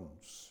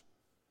importance.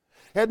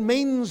 It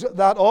means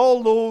that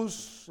all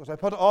those, as I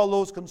put it, all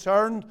those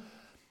concerned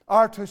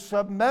are to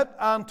submit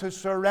and to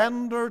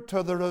surrender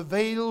to the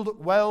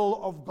revealed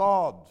will of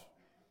God.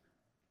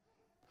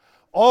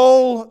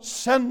 All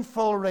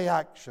sinful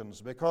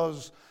reactions,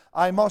 because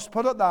I must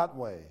put it that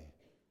way,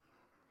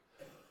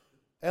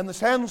 in the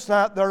sense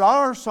that there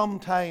are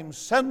sometimes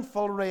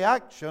sinful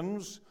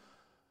reactions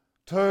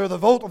to the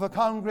vote of a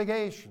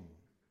congregation.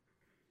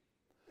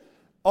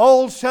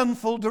 All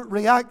sinful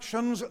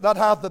reactions that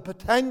have the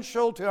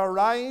potential to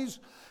arise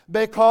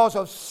because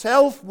of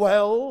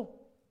self-will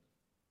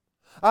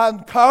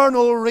and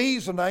carnal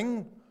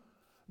reasoning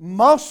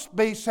must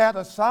be set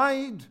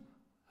aside,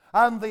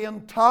 and the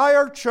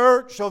entire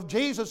church of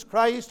Jesus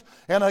Christ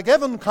in a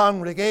given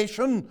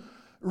congregation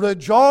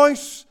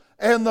rejoice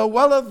in the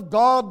will of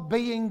God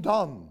being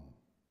done,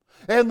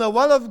 in the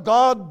will of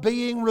God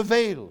being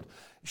revealed.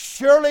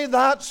 Surely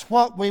that's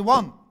what we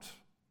want.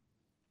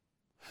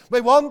 We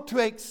want to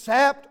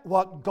accept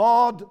what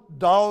God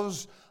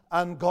does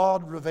and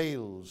God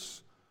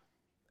reveals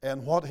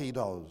in what He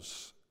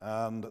does.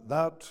 And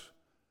that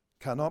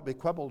cannot be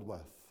quibbled with.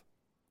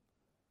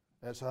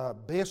 It's a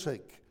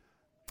basic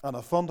and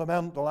a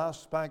fundamental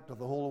aspect of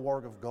the whole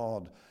work of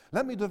God.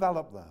 Let me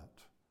develop that.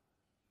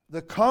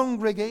 The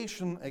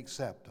congregation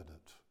accepted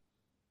it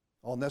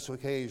on this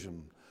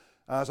occasion.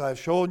 As I've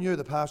shown you,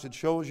 the passage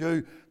shows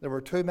you, there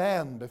were two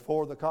men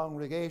before the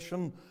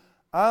congregation,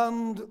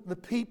 and the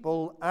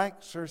people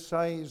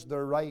exercised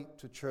their right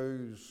to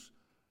choose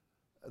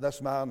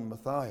this man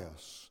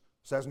Matthias.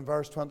 It says in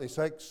verse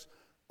 26,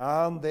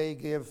 and they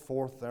gave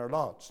forth their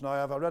lots. Now,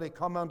 I've already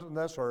commented on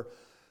this or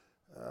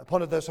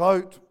pointed this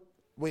out.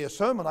 We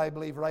assume, and I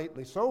believe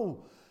rightly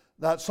so,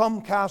 that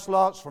some cast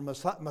lots for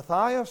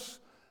Matthias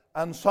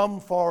and some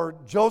for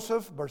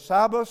Joseph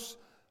Barsabbas,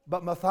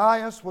 but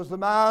Matthias was the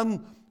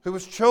man who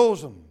was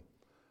chosen.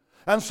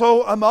 And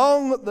so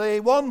among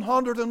the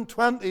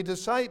 120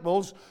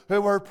 disciples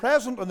who were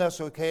present on this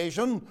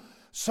occasion,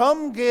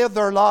 some gave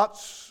their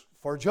lots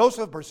for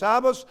Joseph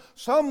Barsabbas,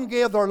 some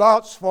gave their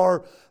lots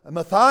for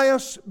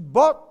Matthias,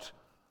 but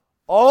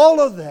all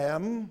of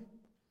them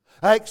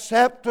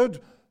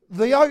accepted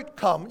the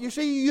outcome. You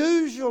see,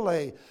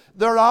 usually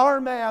there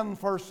are men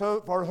for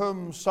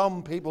whom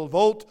some people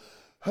vote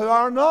who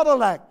are not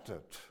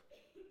elected,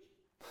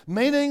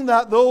 meaning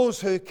that those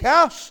who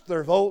cast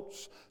their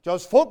votes,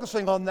 just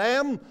focusing on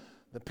them,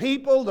 the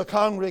people, the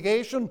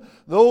congregation,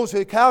 those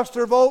who cast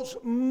their votes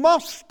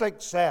must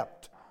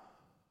accept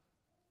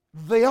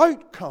the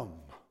outcome.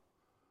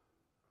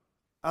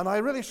 And I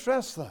really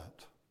stress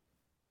that.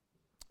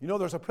 You know,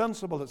 there's a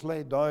principle that's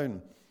laid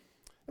down.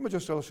 Let me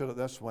just illustrate it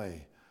this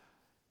way.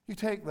 You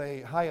take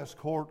the highest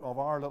court of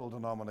our little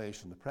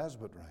denomination, the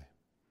presbytery,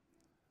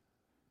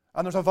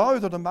 and there's a vow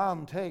that a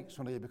man takes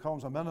when he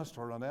becomes a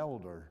minister or an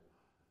elder,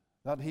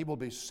 that he will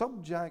be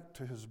subject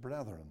to his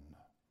brethren.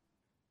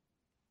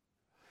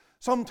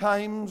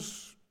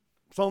 Sometimes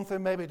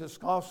something may be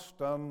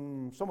discussed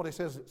and somebody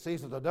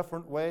sees it a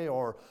different way,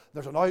 or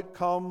there's an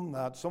outcome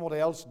that somebody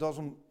else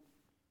doesn't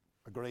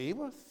agree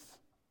with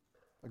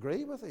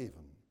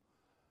even.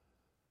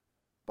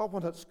 But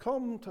when it's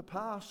come to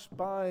pass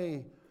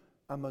by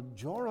a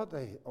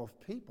majority of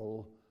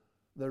people,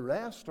 the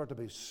rest are to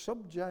be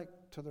subject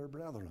to their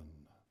brethren.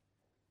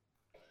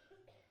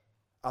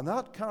 And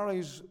that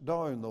carries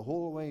down the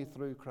whole way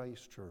through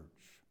Christ's church,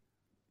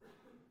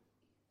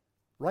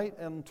 right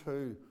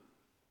into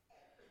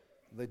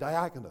the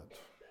diaconate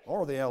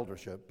or the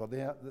eldership, but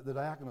the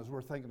diaconate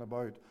we're thinking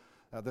about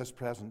at this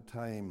present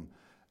time,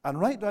 and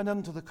right down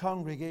into the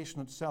congregation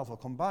itself. I'll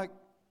come back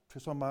to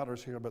some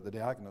matters here about the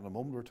diaconate in a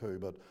moment or two,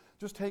 but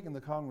just taking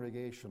the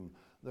congregation,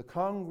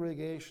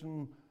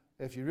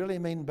 if you really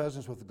mean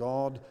business with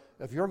God,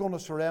 if you're going to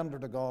surrender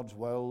to God's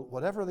will,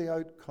 whatever the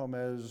outcome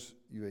is,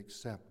 you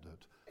accept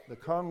it. The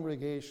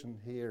congregation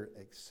here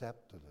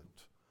accepted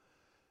it.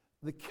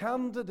 The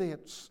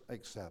candidates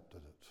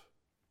accepted it.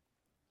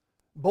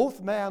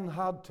 Both men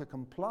had to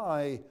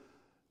comply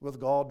with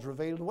God's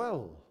revealed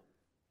will.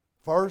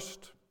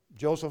 First,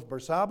 Joseph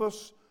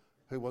Barsabbas,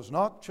 who was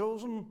not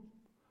chosen. In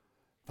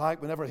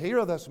fact, we never hear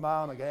of this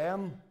man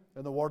again.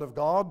 in the Word of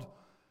God,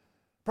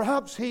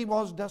 perhaps he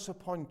was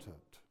disappointed.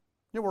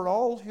 We're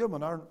all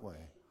human, aren't we?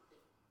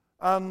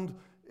 And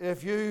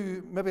if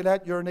you maybe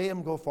let your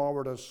name go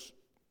forward, as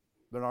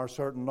there are a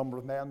certain number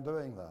of men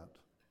doing that,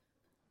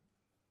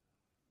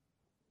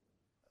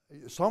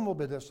 some will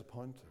be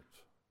disappointed.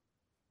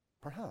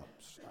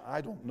 Perhaps. I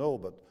don't know,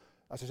 but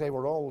as I say,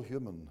 we're all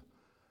human.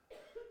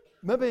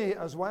 Maybe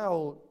as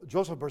well,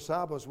 Joseph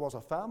Barsabbas was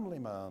a family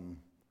man.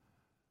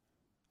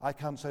 I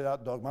can't say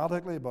that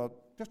dogmatically, but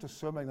just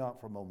assuming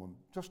that for a moment,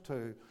 just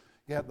to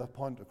get the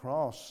point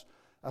across.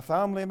 A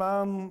family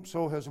man,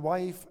 so his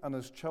wife and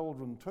his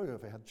children too,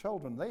 if he had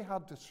children, they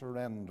had to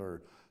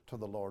surrender to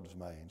the Lord's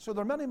mind. So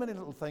there are many, many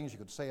little things you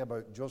could say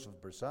about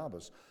Joseph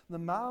Barsabbas, the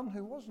man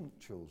who wasn't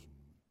chosen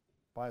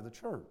by the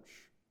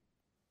church.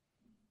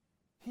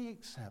 He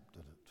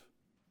accepted it.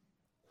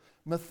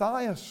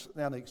 Matthias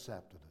then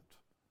accepted it.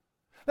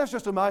 Let's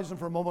just imagine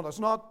for a moment, it's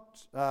not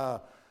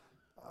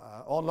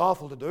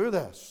unlawful to do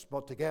this,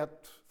 but to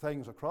get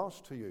things across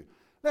to you.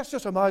 Let's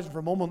just imagine for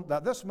a moment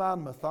that this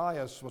man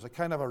Matthias was a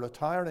kind of a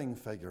retiring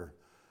figure,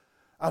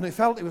 and he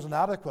felt he was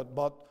inadequate,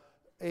 but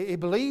he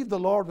believed the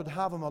Lord would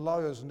have him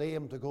allow his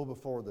name to go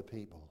before the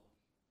people.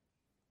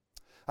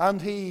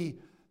 And he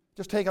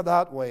just take it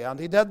that way, and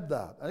he did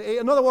that.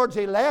 In other words,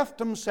 he left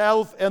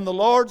himself in the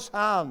Lord's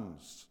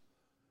hands.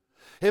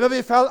 He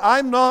maybe felt,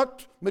 I'm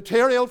not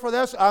material for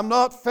this, I'm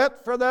not fit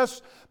for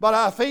this, but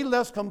I feel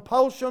this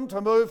compulsion to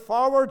move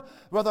forward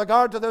with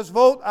regard to this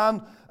vote,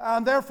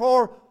 and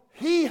therefore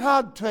he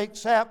had to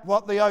accept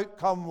what the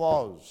outcome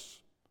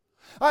was.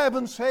 I have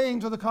been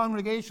saying to the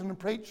congregation and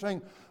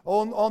preaching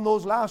on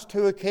those last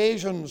two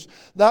occasions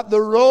that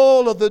the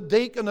role of the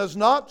deacon is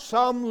not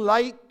some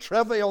light,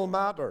 trivial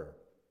matter.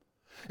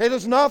 It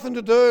has nothing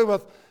to do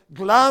with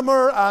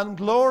glamour and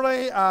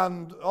glory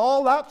and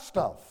all that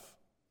stuff.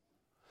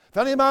 If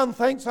any man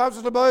thinks that's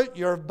what it's about,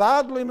 you're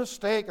badly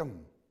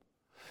mistaken.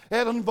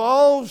 It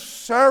involves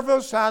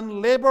service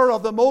and labor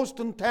of the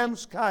most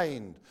intense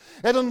kind.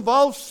 It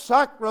involves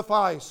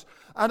sacrifice,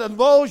 and it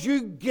involves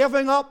you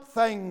giving up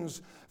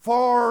things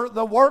for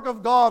the work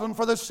of God and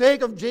for the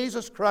sake of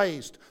Jesus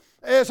Christ.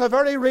 It's a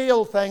very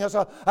real thing. It's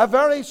a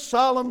very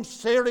solemn,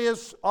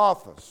 serious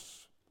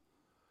office.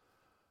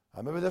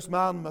 And maybe this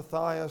man,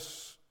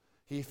 Matthias,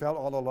 he felt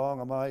all along,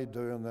 am I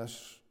doing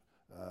this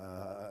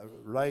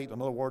right?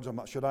 In other words,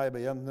 should I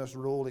be in this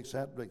role,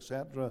 etc.,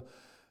 etc.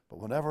 But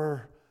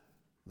whenever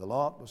the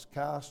lot was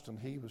cast and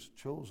he was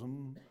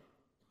chosen,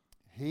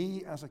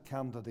 he as a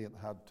candidate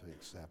had to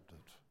accept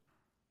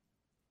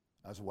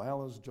it, as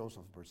well as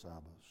Joseph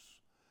Barsabbas.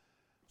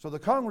 So the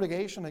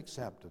congregation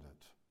accepted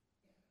it,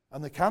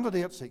 and the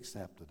candidates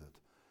accepted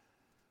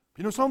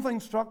it. Something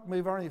struck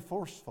me very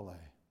forcefully.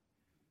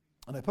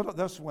 And I put it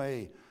this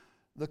way,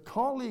 the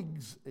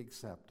colleagues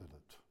accepted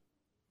it.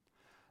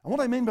 And what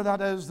I mean by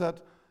that is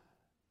that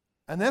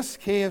in this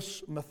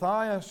case,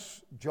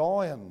 Matthias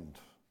joined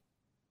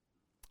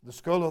the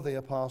school of the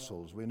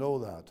apostles. We know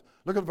that.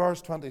 Look at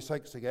verse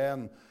 26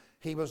 again.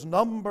 He was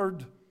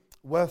numbered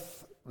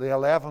with the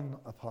 11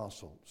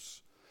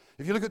 apostles.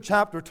 If you look at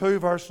chapter 2,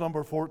 verse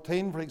number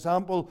 14, for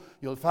example,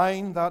 you'll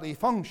find that he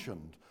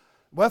functioned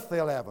with the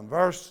 11.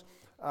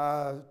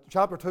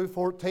 Chapter 2,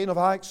 14 of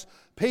Acts,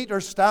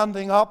 Peter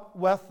standing up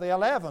with the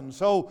 11.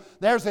 So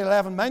there's the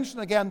 11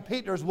 mentioned again.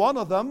 Peter's one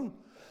of them.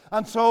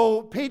 And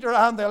so Peter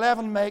and the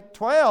 11 make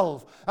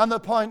 12. And the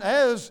point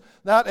is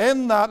that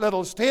in that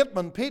little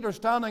statement, Peter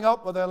standing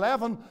up with the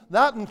 11,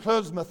 that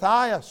includes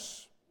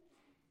Matthias.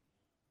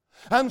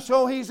 And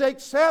so he's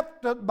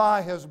accepted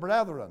by his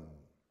brethren,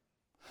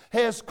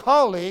 his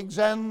colleagues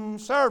in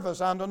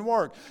service and in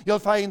work. You'll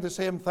find the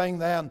same thing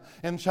then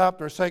in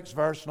chapter 6,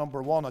 verse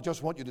number 1. I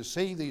just want you to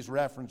see these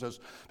references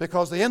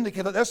because they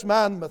indicate that this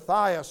man,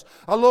 Matthias,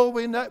 although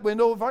we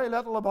know very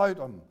little about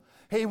him,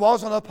 he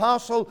was an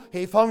apostle,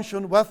 he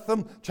functioned with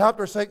them.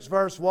 Chapter 6,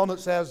 verse 1, it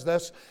says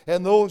this,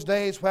 in those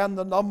days when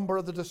the number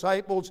of the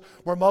disciples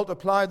were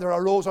multiplied, there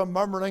arose a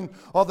murmuring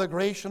of the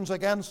Grecians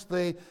against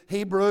the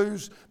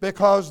Hebrews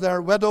because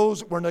their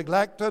widows were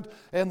neglected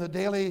in the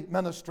daily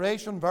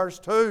ministration. Verse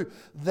 2,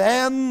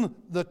 then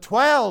the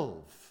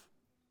 12,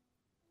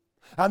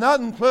 and that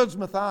includes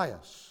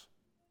Matthias,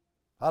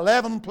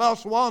 11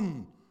 plus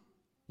 1,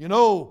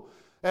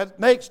 it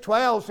makes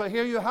 12, so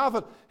here you have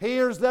it.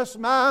 Here's this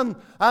man,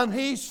 and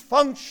he's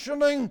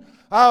functioning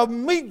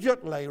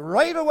immediately,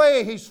 right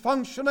away. He's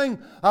functioning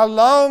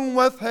along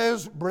with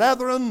his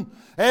brethren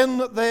in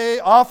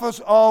the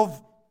office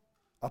of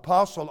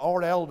apostle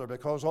or elder,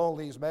 because all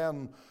these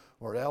men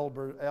were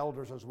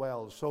elders as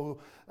well.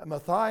 So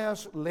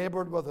Matthias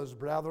labored with his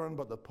brethren,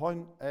 but the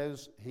point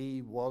is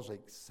he was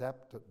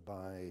accepted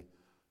by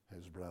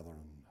his brethren.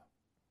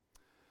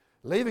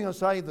 Leaving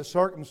aside the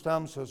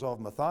circumstances of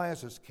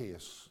Matthias'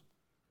 case,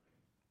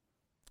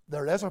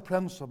 there is a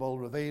principle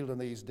revealed in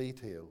these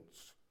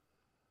details.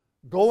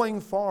 Going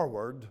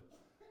forward,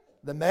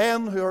 the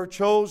men who are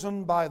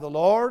chosen by the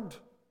Lord,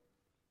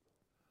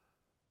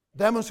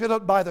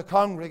 demonstrated by the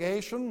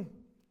congregation,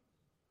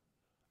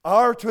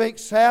 are to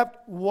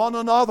accept one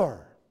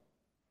another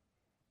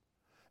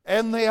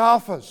in the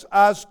office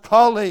as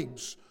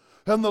colleagues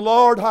whom the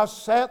Lord has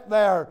set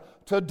there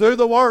to do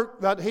the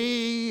work that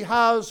He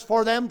has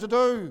for them to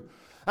do.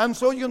 And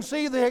so you can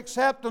see the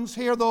acceptance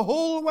here the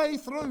whole way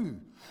through.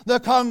 The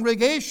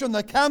congregation,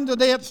 the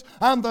candidates,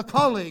 and the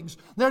colleagues.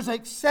 There's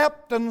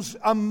acceptance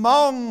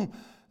among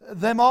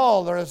them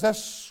all. There is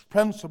this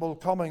principle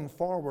coming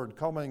forward,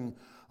 coming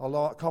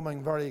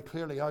very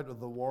clearly out of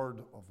the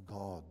Word of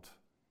God.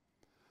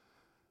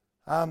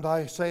 And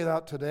I say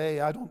that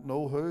today, I don't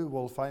know who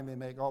will finally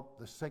make up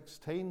the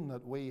 16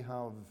 that we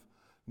have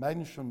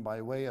mentioned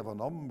by way of a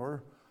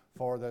number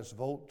for this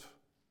vote.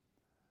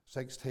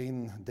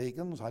 16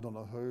 deacons, I don't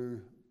know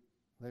who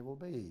they will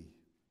be.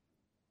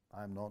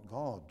 I'm not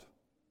God.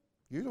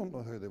 You don't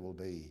know who they will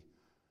be.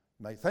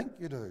 You might think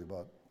you do,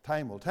 but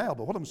time will tell.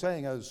 But what I'm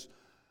saying is,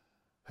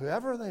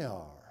 whoever they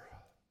are,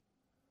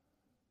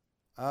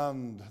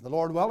 and the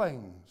Lord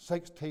willing,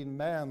 16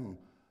 men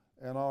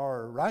in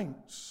our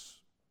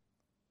ranks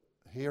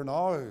here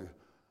now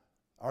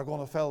are going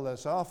to fill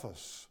this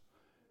office.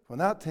 When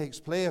that takes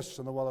place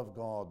in the will of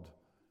God,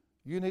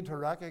 you need to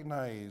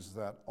recognize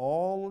that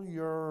all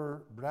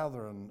your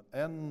brethren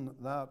in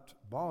that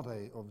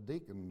body of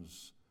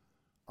deacons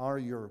are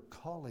your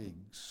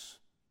colleagues,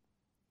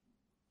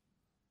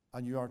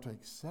 and you are to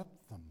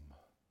accept them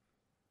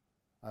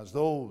as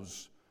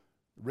those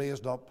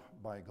raised up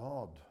by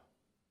God.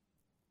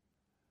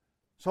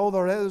 So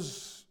there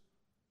is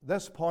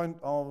this point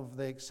of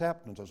the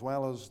acceptance as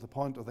well as the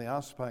point of the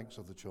aspects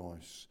of the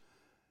choice.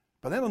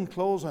 But then in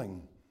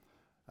closing,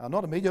 I'm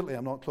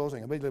not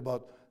closing immediately,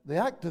 but the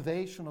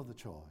activation of the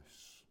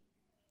choice.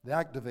 The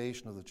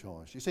activation of the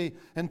choice. You see,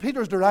 in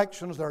Peter's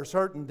directions, there are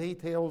certain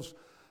details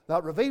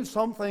that reveal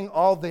something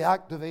of the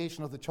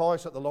activation of the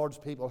choice that the Lord's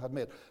people had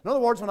made. In other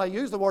words, when I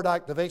use the word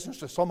activation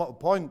to sum up a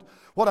point,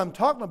 what I'm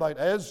talking about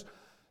is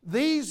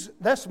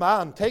this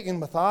man, taking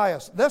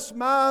Matthias, this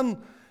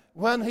man,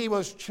 when he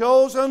was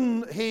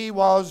chosen, he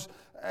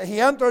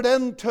entered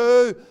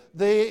into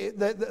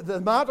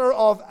the matter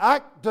of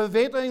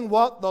activating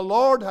what the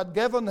Lord had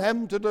given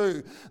him to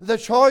do. The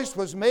choice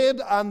was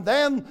made, and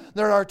then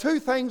there are two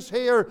things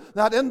here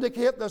that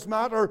indicate this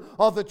matter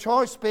of the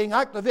choice being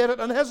activated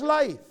in his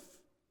life.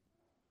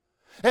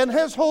 In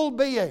his whole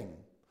being.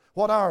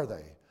 What are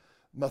they?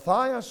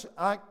 Matthias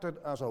acted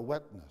as a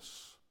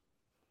witness.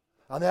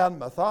 And then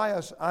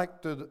Matthias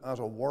acted as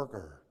a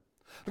worker.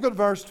 Look at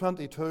verse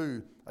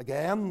 22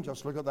 again.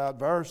 Just look at that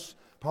verse.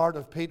 Part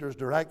of Peter's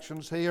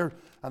directions here.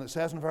 And it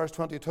says in verse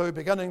 22,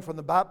 beginning from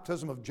the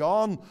baptism of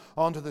John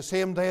unto the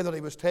same day that he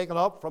was taken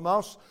up from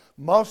us,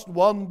 must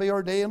one be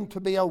ordained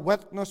to be a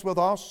witness with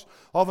us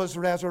of his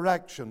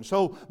resurrection.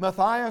 So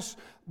Matthias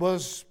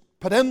was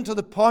put into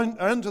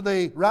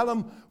the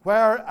realm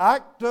where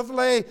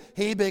actively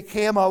he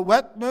became a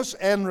witness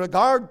in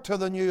regard to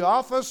the new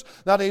office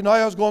that he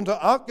now is going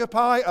to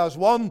occupy as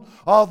one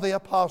of the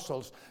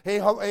apostles. He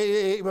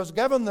was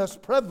given this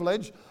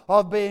privilege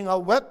of being a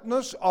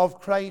witness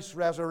of Christ's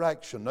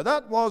resurrection. Now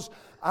that was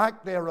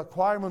actually a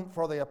requirement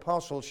for the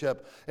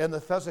apostleship in the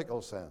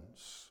physical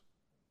sense.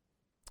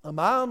 A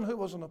man who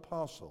was an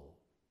apostle,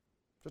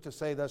 just to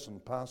say this in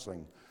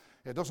passing,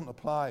 it doesn't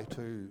apply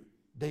to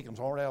deacons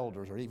or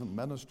elders or even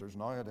ministers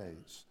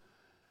nowadays.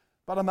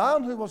 But a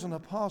man who was an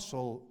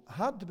apostle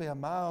had to be a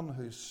man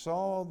who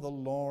saw the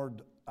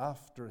Lord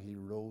after he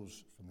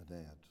rose from the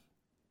dead.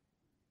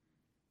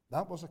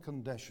 That was a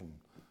condition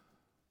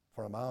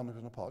for a man who was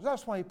an apostle.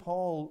 That's why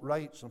Paul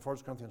writes in 1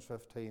 Corinthians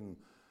 15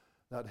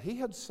 that he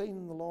had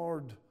seen the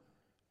Lord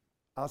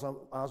as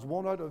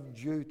one out of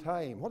due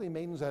time. What he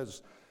means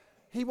is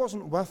he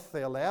wasn't with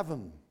the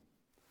 11,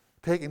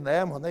 taking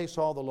them when they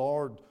saw the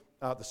Lord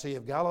at the Sea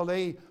of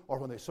Galilee, or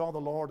when they saw the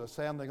Lord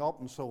ascending up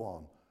and so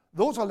on.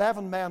 Those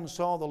 11 men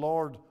saw the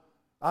Lord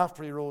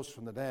after he rose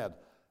from the dead.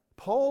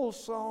 Paul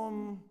saw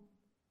him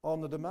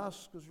on the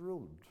Damascus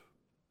road.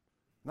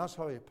 And that's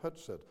how he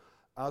puts it,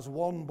 as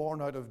one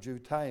born out of due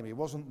time. He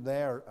wasn't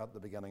there at the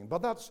beginning.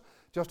 But that's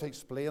just to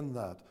explain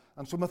that.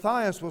 And so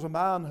Matthias was a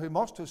man who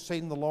must have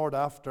seen the Lord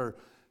after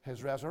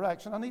his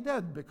resurrection, and he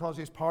did, because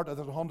he's part of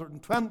the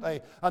 120,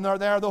 and they're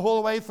there the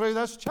whole way through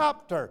this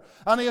chapter.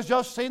 And he has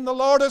just seen the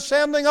Lord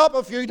ascending up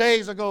a few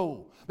days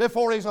ago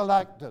before he's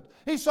elected.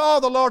 He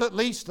saw the Lord at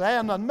least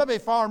then, and maybe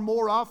far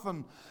more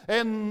often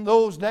in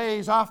those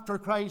days after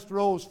Christ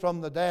rose from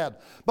the dead.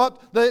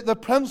 But the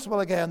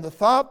principle again, the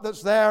thought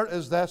that's there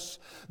is this: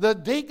 the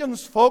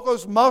deacon's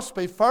focus must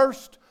be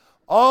first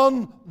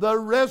on the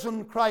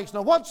risen Christ.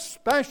 Now, what's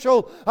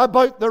special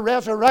about the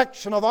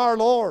resurrection of our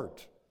Lord?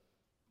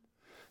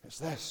 It's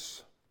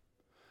this,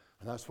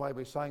 and that's why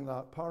we sang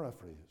that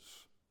paraphrase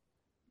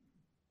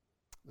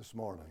this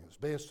morning. It's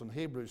based on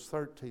Hebrews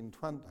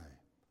 13:20.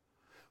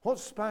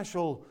 What's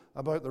special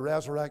about the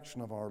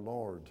resurrection of our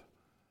Lord?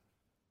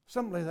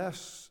 Simply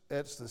this: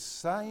 it's the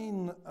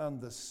sign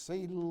and the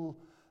seal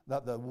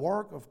that the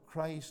work of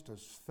Christ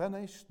is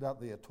finished, that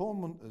the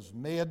atonement is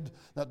made,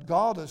 that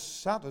God is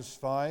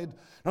satisfied.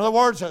 In other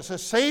words, it's a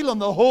seal on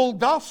the whole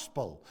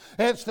gospel.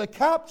 It's the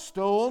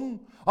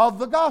capstone of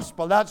the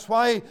gospel. That's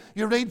why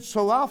you read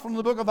so often in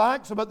the book of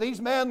Acts about these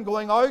men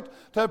going out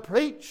to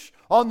preach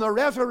on the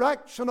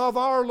resurrection of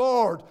our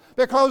Lord,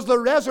 because the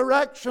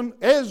resurrection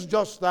is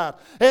just that.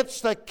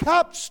 It's the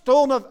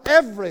capstone of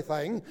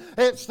everything.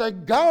 It's the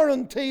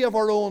guarantee of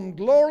our own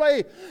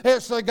glory.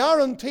 It's the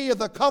guarantee of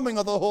the coming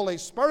of the Holy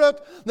Spirit.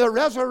 The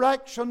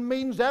resurrection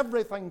means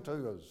everything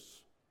to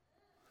us.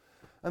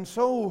 And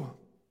so,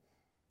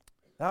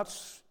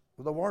 that's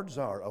what the words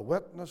are, a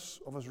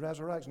witness of his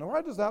resurrection. Now,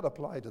 how does that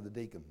apply to the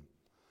deacon?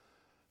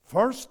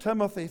 1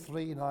 Timothy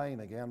 3:9,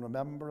 again,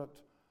 remember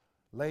it,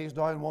 lays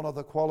down one of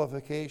the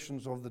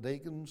qualifications of the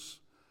deacons.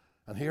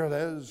 And here it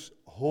is,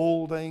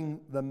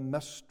 holding the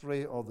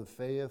mystery of the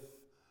faith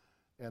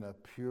in a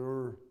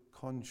pure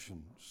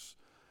conscience.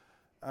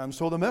 And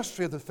so the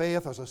mystery of the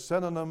faith is a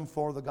synonym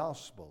for the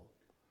gospel.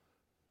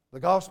 The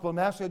gospel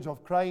message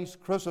of Christ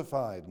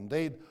crucified.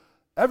 Indeed,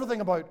 everything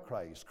about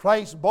Christ.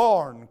 Christ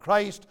born,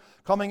 Christ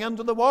coming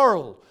into the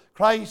world,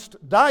 Christ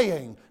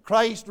dying,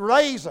 Christ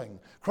rising,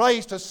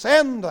 Christ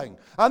ascending,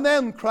 and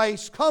then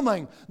Christ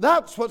coming.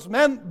 That's what's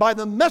meant by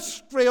the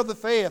mystery of the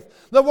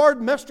faith. The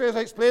word mystery, as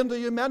I explained to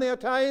you many a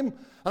time,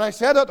 and I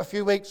said it a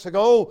few weeks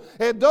ago,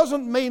 it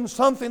doesn't mean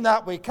something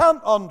that we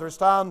can't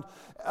understand.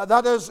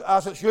 That is,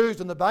 as it's used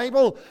in the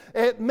Bible,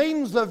 it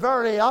means the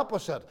very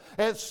opposite.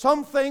 It's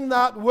something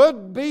that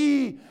would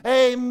be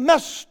a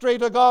mystery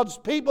to God's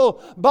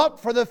people, but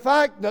for the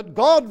fact that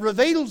God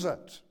reveals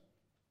it.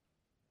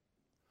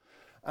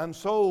 And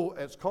so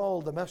it's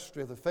called the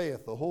mystery of the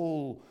faith, the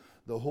whole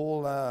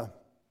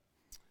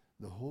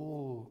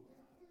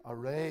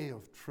array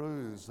of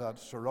truths that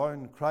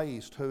surround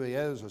Christ, who he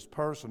is, his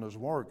person, his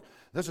work.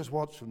 This is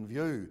what's in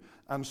view.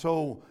 And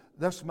so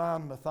this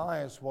man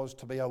Matthias was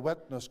to be a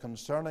witness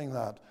concerning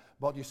that.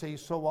 But you see,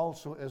 so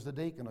also is the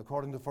deacon,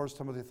 according to 1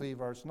 Timothy 3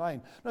 verse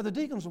 9. Now the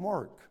deacon's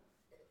work,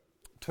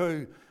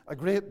 to a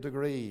great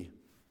degree,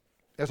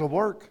 is a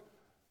work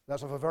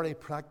that's of a very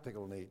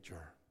practical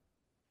nature.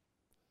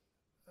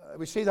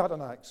 We see that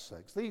in Acts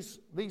 6.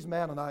 These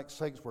men in Acts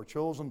 6 were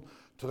chosen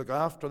to look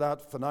after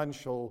that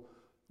financial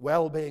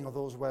well-being of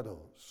those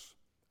widows.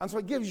 And so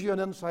it gives you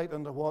an insight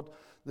into what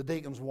the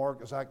deacon's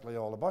work is actually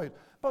all about.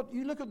 But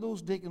you look at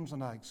those deacons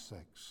in Acts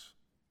 6.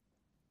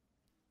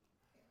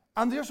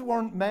 And these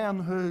weren't men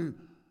who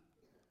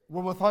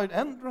were without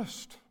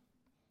interest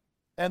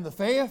in the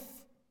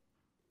faith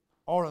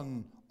or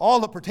in all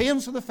that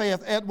pertains to the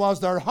faith. It was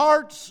their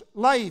heart's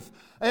life.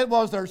 It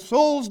was their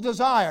soul's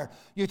desire.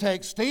 You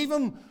take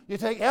Stephen, you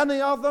take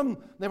any of them,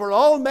 they were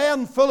all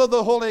men full of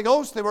the Holy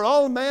Ghost. They were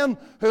all men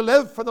who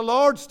lived for the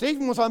Lord.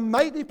 Stephen was a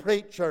mighty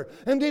preacher.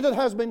 Indeed, it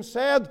has been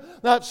said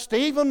that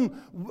Stephen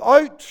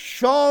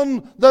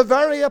outshone the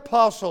very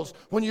apostles.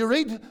 When you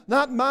read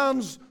that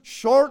man's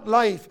short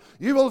life,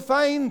 you will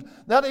find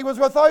that he was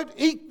without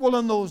equal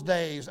in those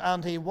days.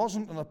 And he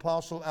wasn't an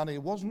apostle and he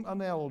wasn't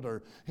an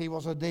elder. He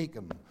was a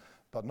deacon.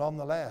 But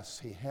nonetheless,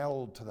 he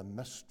held to the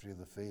mystery of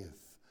the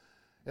faith.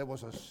 It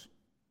was his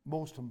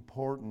most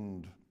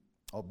important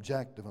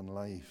objective in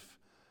life.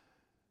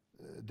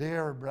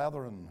 Dear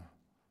brethren,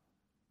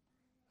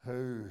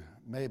 who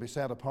may be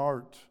set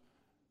apart,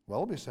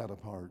 will be set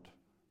apart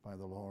by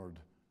the Lord,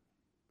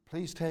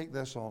 please take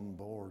this on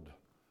board.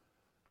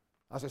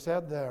 As I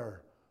said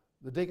there,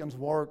 the deacon's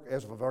work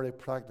is of a very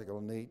practical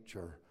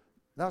nature.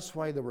 That's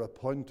why they were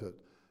appointed,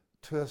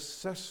 to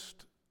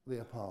assist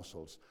the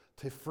apostles,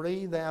 to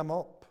free them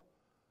up,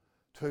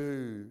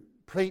 to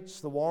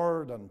preach the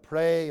word and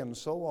pray and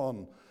so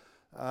on,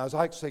 as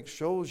Acts 6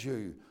 shows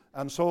you.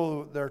 And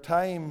so their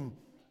time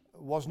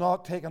was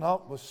not taken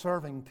up with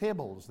serving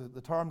tables,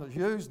 the term that's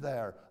used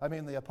there. I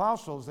mean, the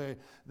apostles,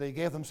 they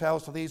gave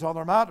themselves to these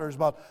other matters,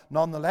 but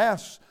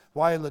nonetheless,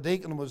 while the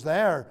deacon was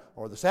there,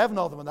 or the 7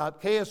 of them in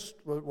that case,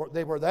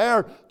 they were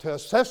there to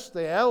assist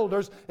the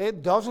elders.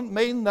 It doesn't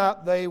mean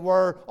that they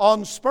were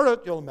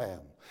unspiritual men.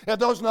 It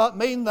does not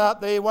mean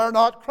that they were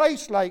not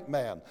Christ-like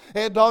men.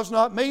 It does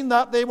not mean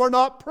that they were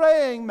not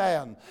praying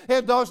men.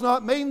 It does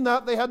not mean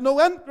that they had no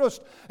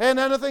interest in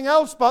anything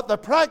else but the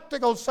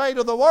practical side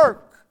of the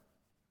work.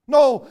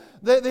 No,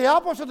 the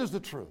opposite is the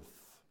truth.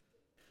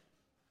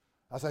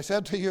 As I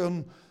said to you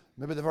in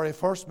maybe the very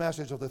first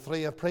message of the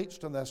 3 I've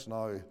preached on this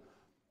now, it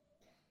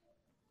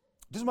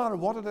doesn't matter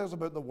what it is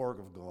about the work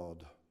of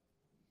God.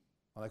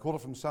 And I quote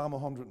it from Psalm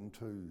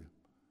 102.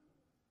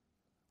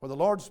 For the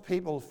Lord's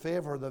people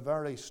favor the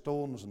very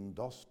stones and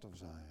dust of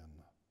Zion.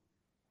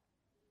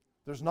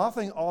 There's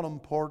nothing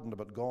unimportant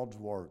about God's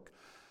work.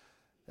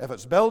 If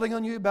it's building a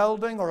new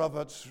building, or if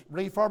it's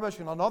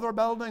refurbishing another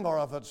building, or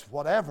if it's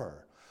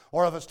whatever,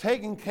 or if it's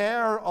taking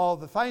care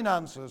of the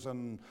finances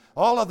and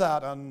all of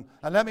that. And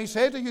let me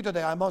say to you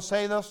today, I must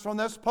say this from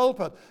this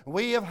pulpit,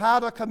 we have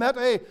had a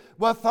committee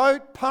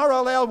without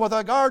parallel with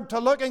regard to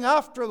looking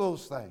after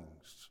those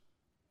things.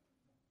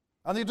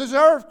 And they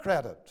deserve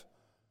credit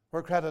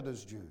where credit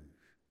is due.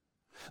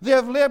 They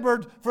have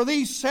labored for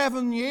these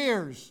 7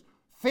 years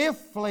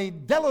faithfully,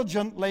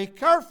 diligently,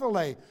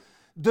 carefully,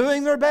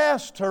 doing their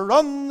best to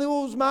run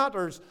those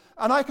matters,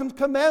 and I can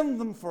commend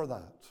them for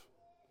that.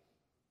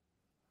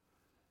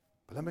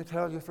 But let me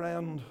tell you,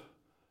 friend,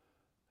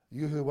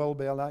 you who will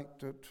be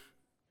elected,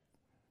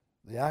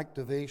 the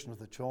activation of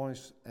the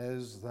choice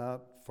is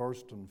that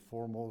first and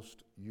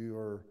foremost you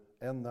are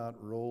in that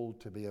role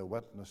to be a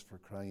witness for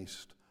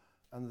Christ,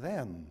 and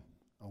then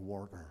a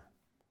worker.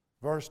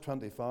 Verse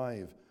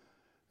 25,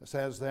 it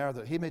says there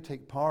that he may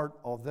take part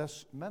of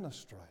this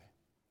ministry,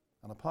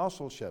 an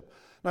apostleship.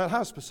 Now it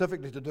has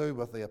specifically to do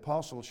with the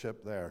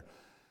apostleship there,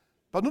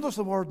 but notice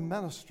the word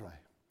ministry,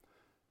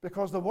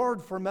 because the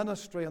word for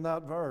ministry in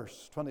that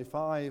verse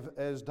 25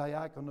 is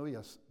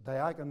diakonias,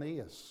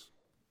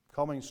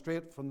 coming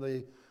straight from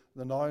the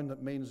noun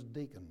that means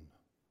deacon.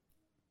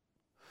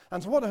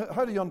 And so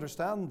how do you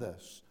understand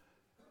this?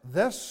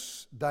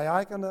 This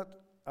diaconate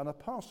and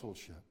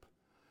apostleship.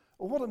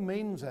 Well, what it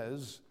means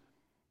is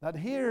that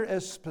here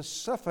is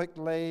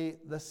specifically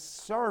the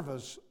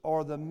service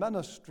or the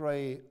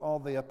ministry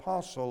of the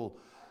apostle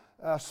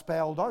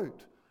spelled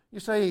out. You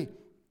see,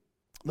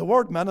 the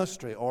word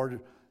ministry, or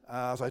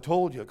as I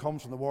told you, it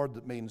comes from the word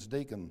that means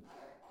deacon.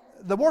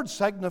 The word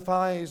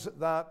signifies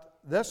that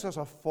this is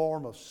a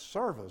form of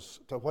service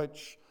to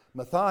which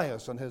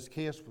Matthias, in his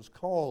case, was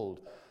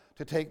called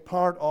to take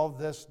part of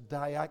this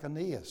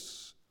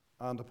diakonias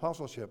and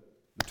apostleship.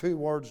 The two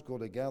words go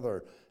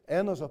together.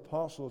 In his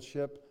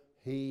apostleship,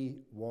 he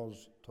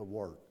was to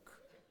work.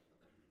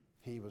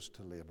 He was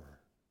to labor.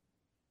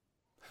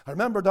 I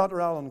remember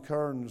Dr. Alan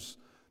Kearns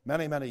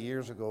many, many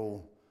years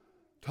ago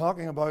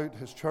talking about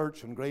his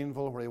church in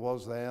Greenville where he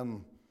was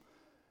then.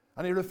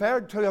 And he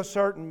referred to a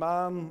certain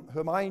man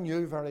whom I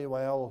knew very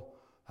well,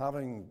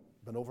 having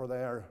been over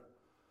there.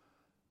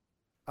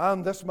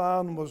 And this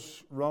man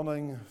was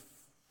running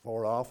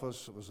for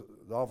office. It was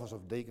the office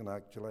of deacon,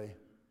 actually.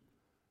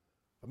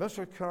 But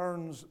Mr.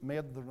 Kearns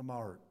made the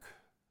remark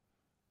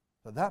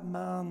that that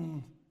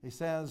man, he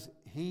says,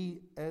 he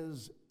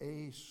is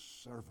a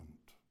servant.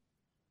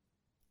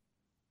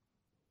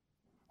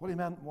 What he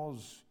meant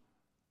was,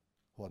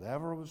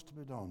 whatever was to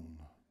be done,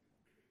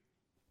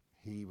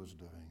 he was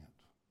doing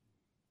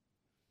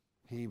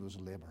it. He was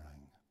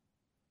laboring.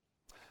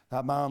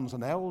 That man's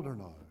an elder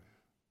now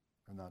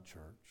in that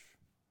church.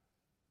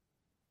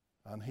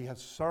 And he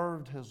has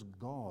served his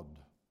God.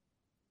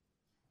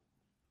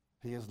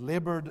 He has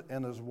labored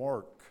in his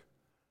work.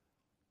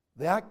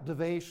 The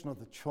activation of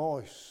the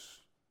choice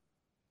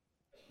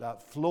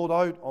that flowed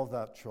out of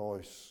that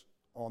choice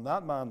on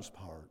that man's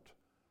part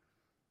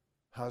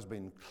has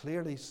been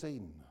clearly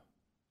seen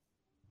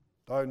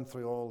down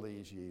through all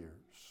these years.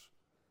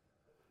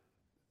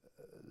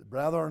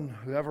 Brethren,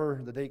 whoever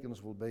the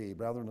deacons will be,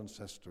 brethren and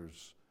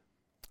sisters,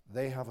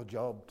 they have a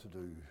job to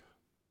do.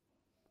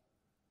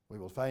 We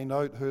will find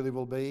out who they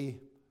will be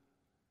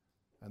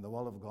in the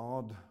will of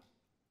God.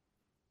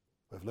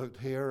 We've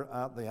looked here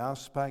at the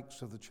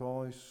aspects of the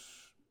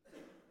choice.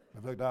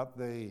 We've looked at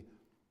the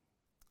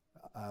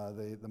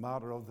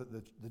matter of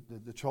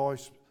the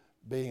choice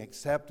being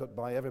accepted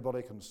by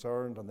everybody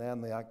concerned, and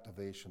then the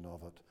activation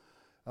of it.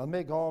 And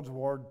may God's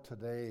word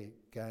today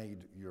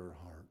guide your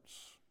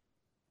hearts.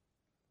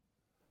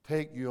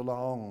 Take you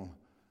along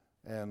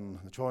in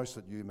the choice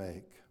that you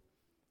make,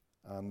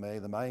 and may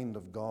the mind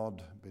of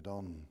God be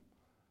done.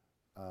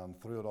 And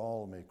through it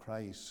all may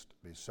Christ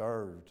be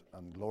served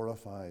and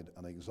glorified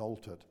and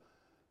exalted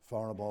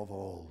far above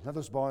all. Let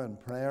us bow in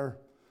prayer,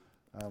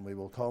 and we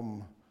will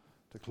come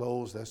to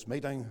close this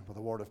meeting with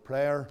a word of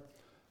prayer.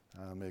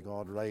 And may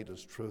God write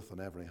His truth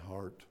in every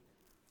heart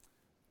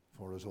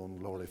for His own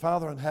glory.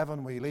 Father in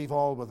heaven, we leave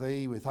all with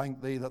Thee. We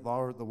thank Thee that Thou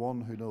art the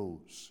one who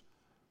knows.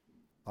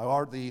 Thou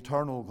art the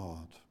eternal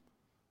God.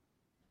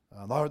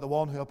 And Thou art the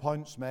one who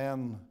appoints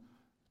men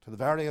to the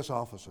various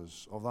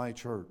offices of Thy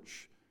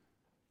church.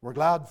 We're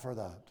glad for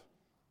that.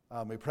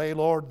 And we pray,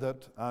 Lord,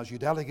 that as You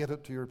delegate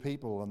it to Your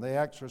people and they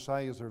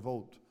exercise their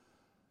vote,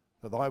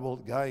 that Thou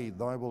wilt guide,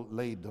 Thou wilt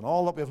lead, and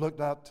all that we've looked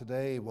at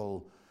today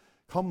will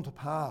come to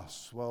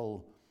pass,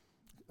 will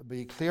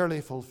be clearly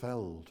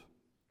fulfilled.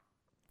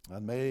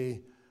 And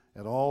may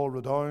it all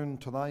redound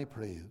to Thy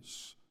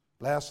praise.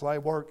 Bless Thy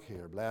work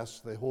here.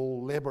 Bless the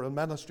whole labour and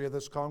ministry of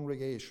this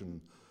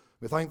congregation.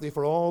 We thank Thee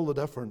for all the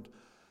different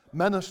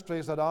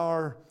ministries that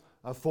are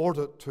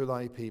afforded to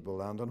Thy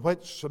people, and in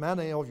which so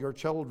many of Your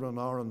children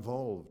are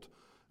involved.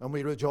 And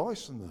we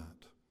rejoice in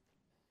that.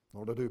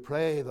 Lord, I do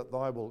pray that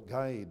Thou wilt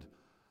guide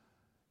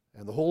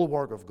in the whole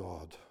work of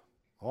God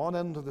on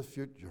into the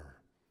future.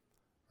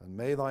 And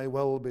may Thy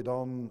will be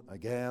done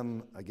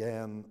again,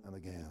 again, and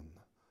again.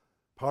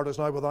 Part us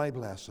now with Thy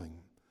blessing.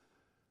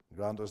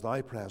 Grant us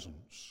Thy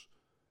presence.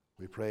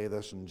 We pray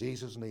this in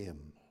Jesus'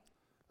 name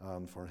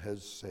and for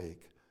His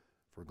sake,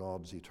 for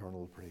God's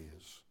eternal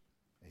praise.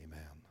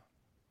 Amen.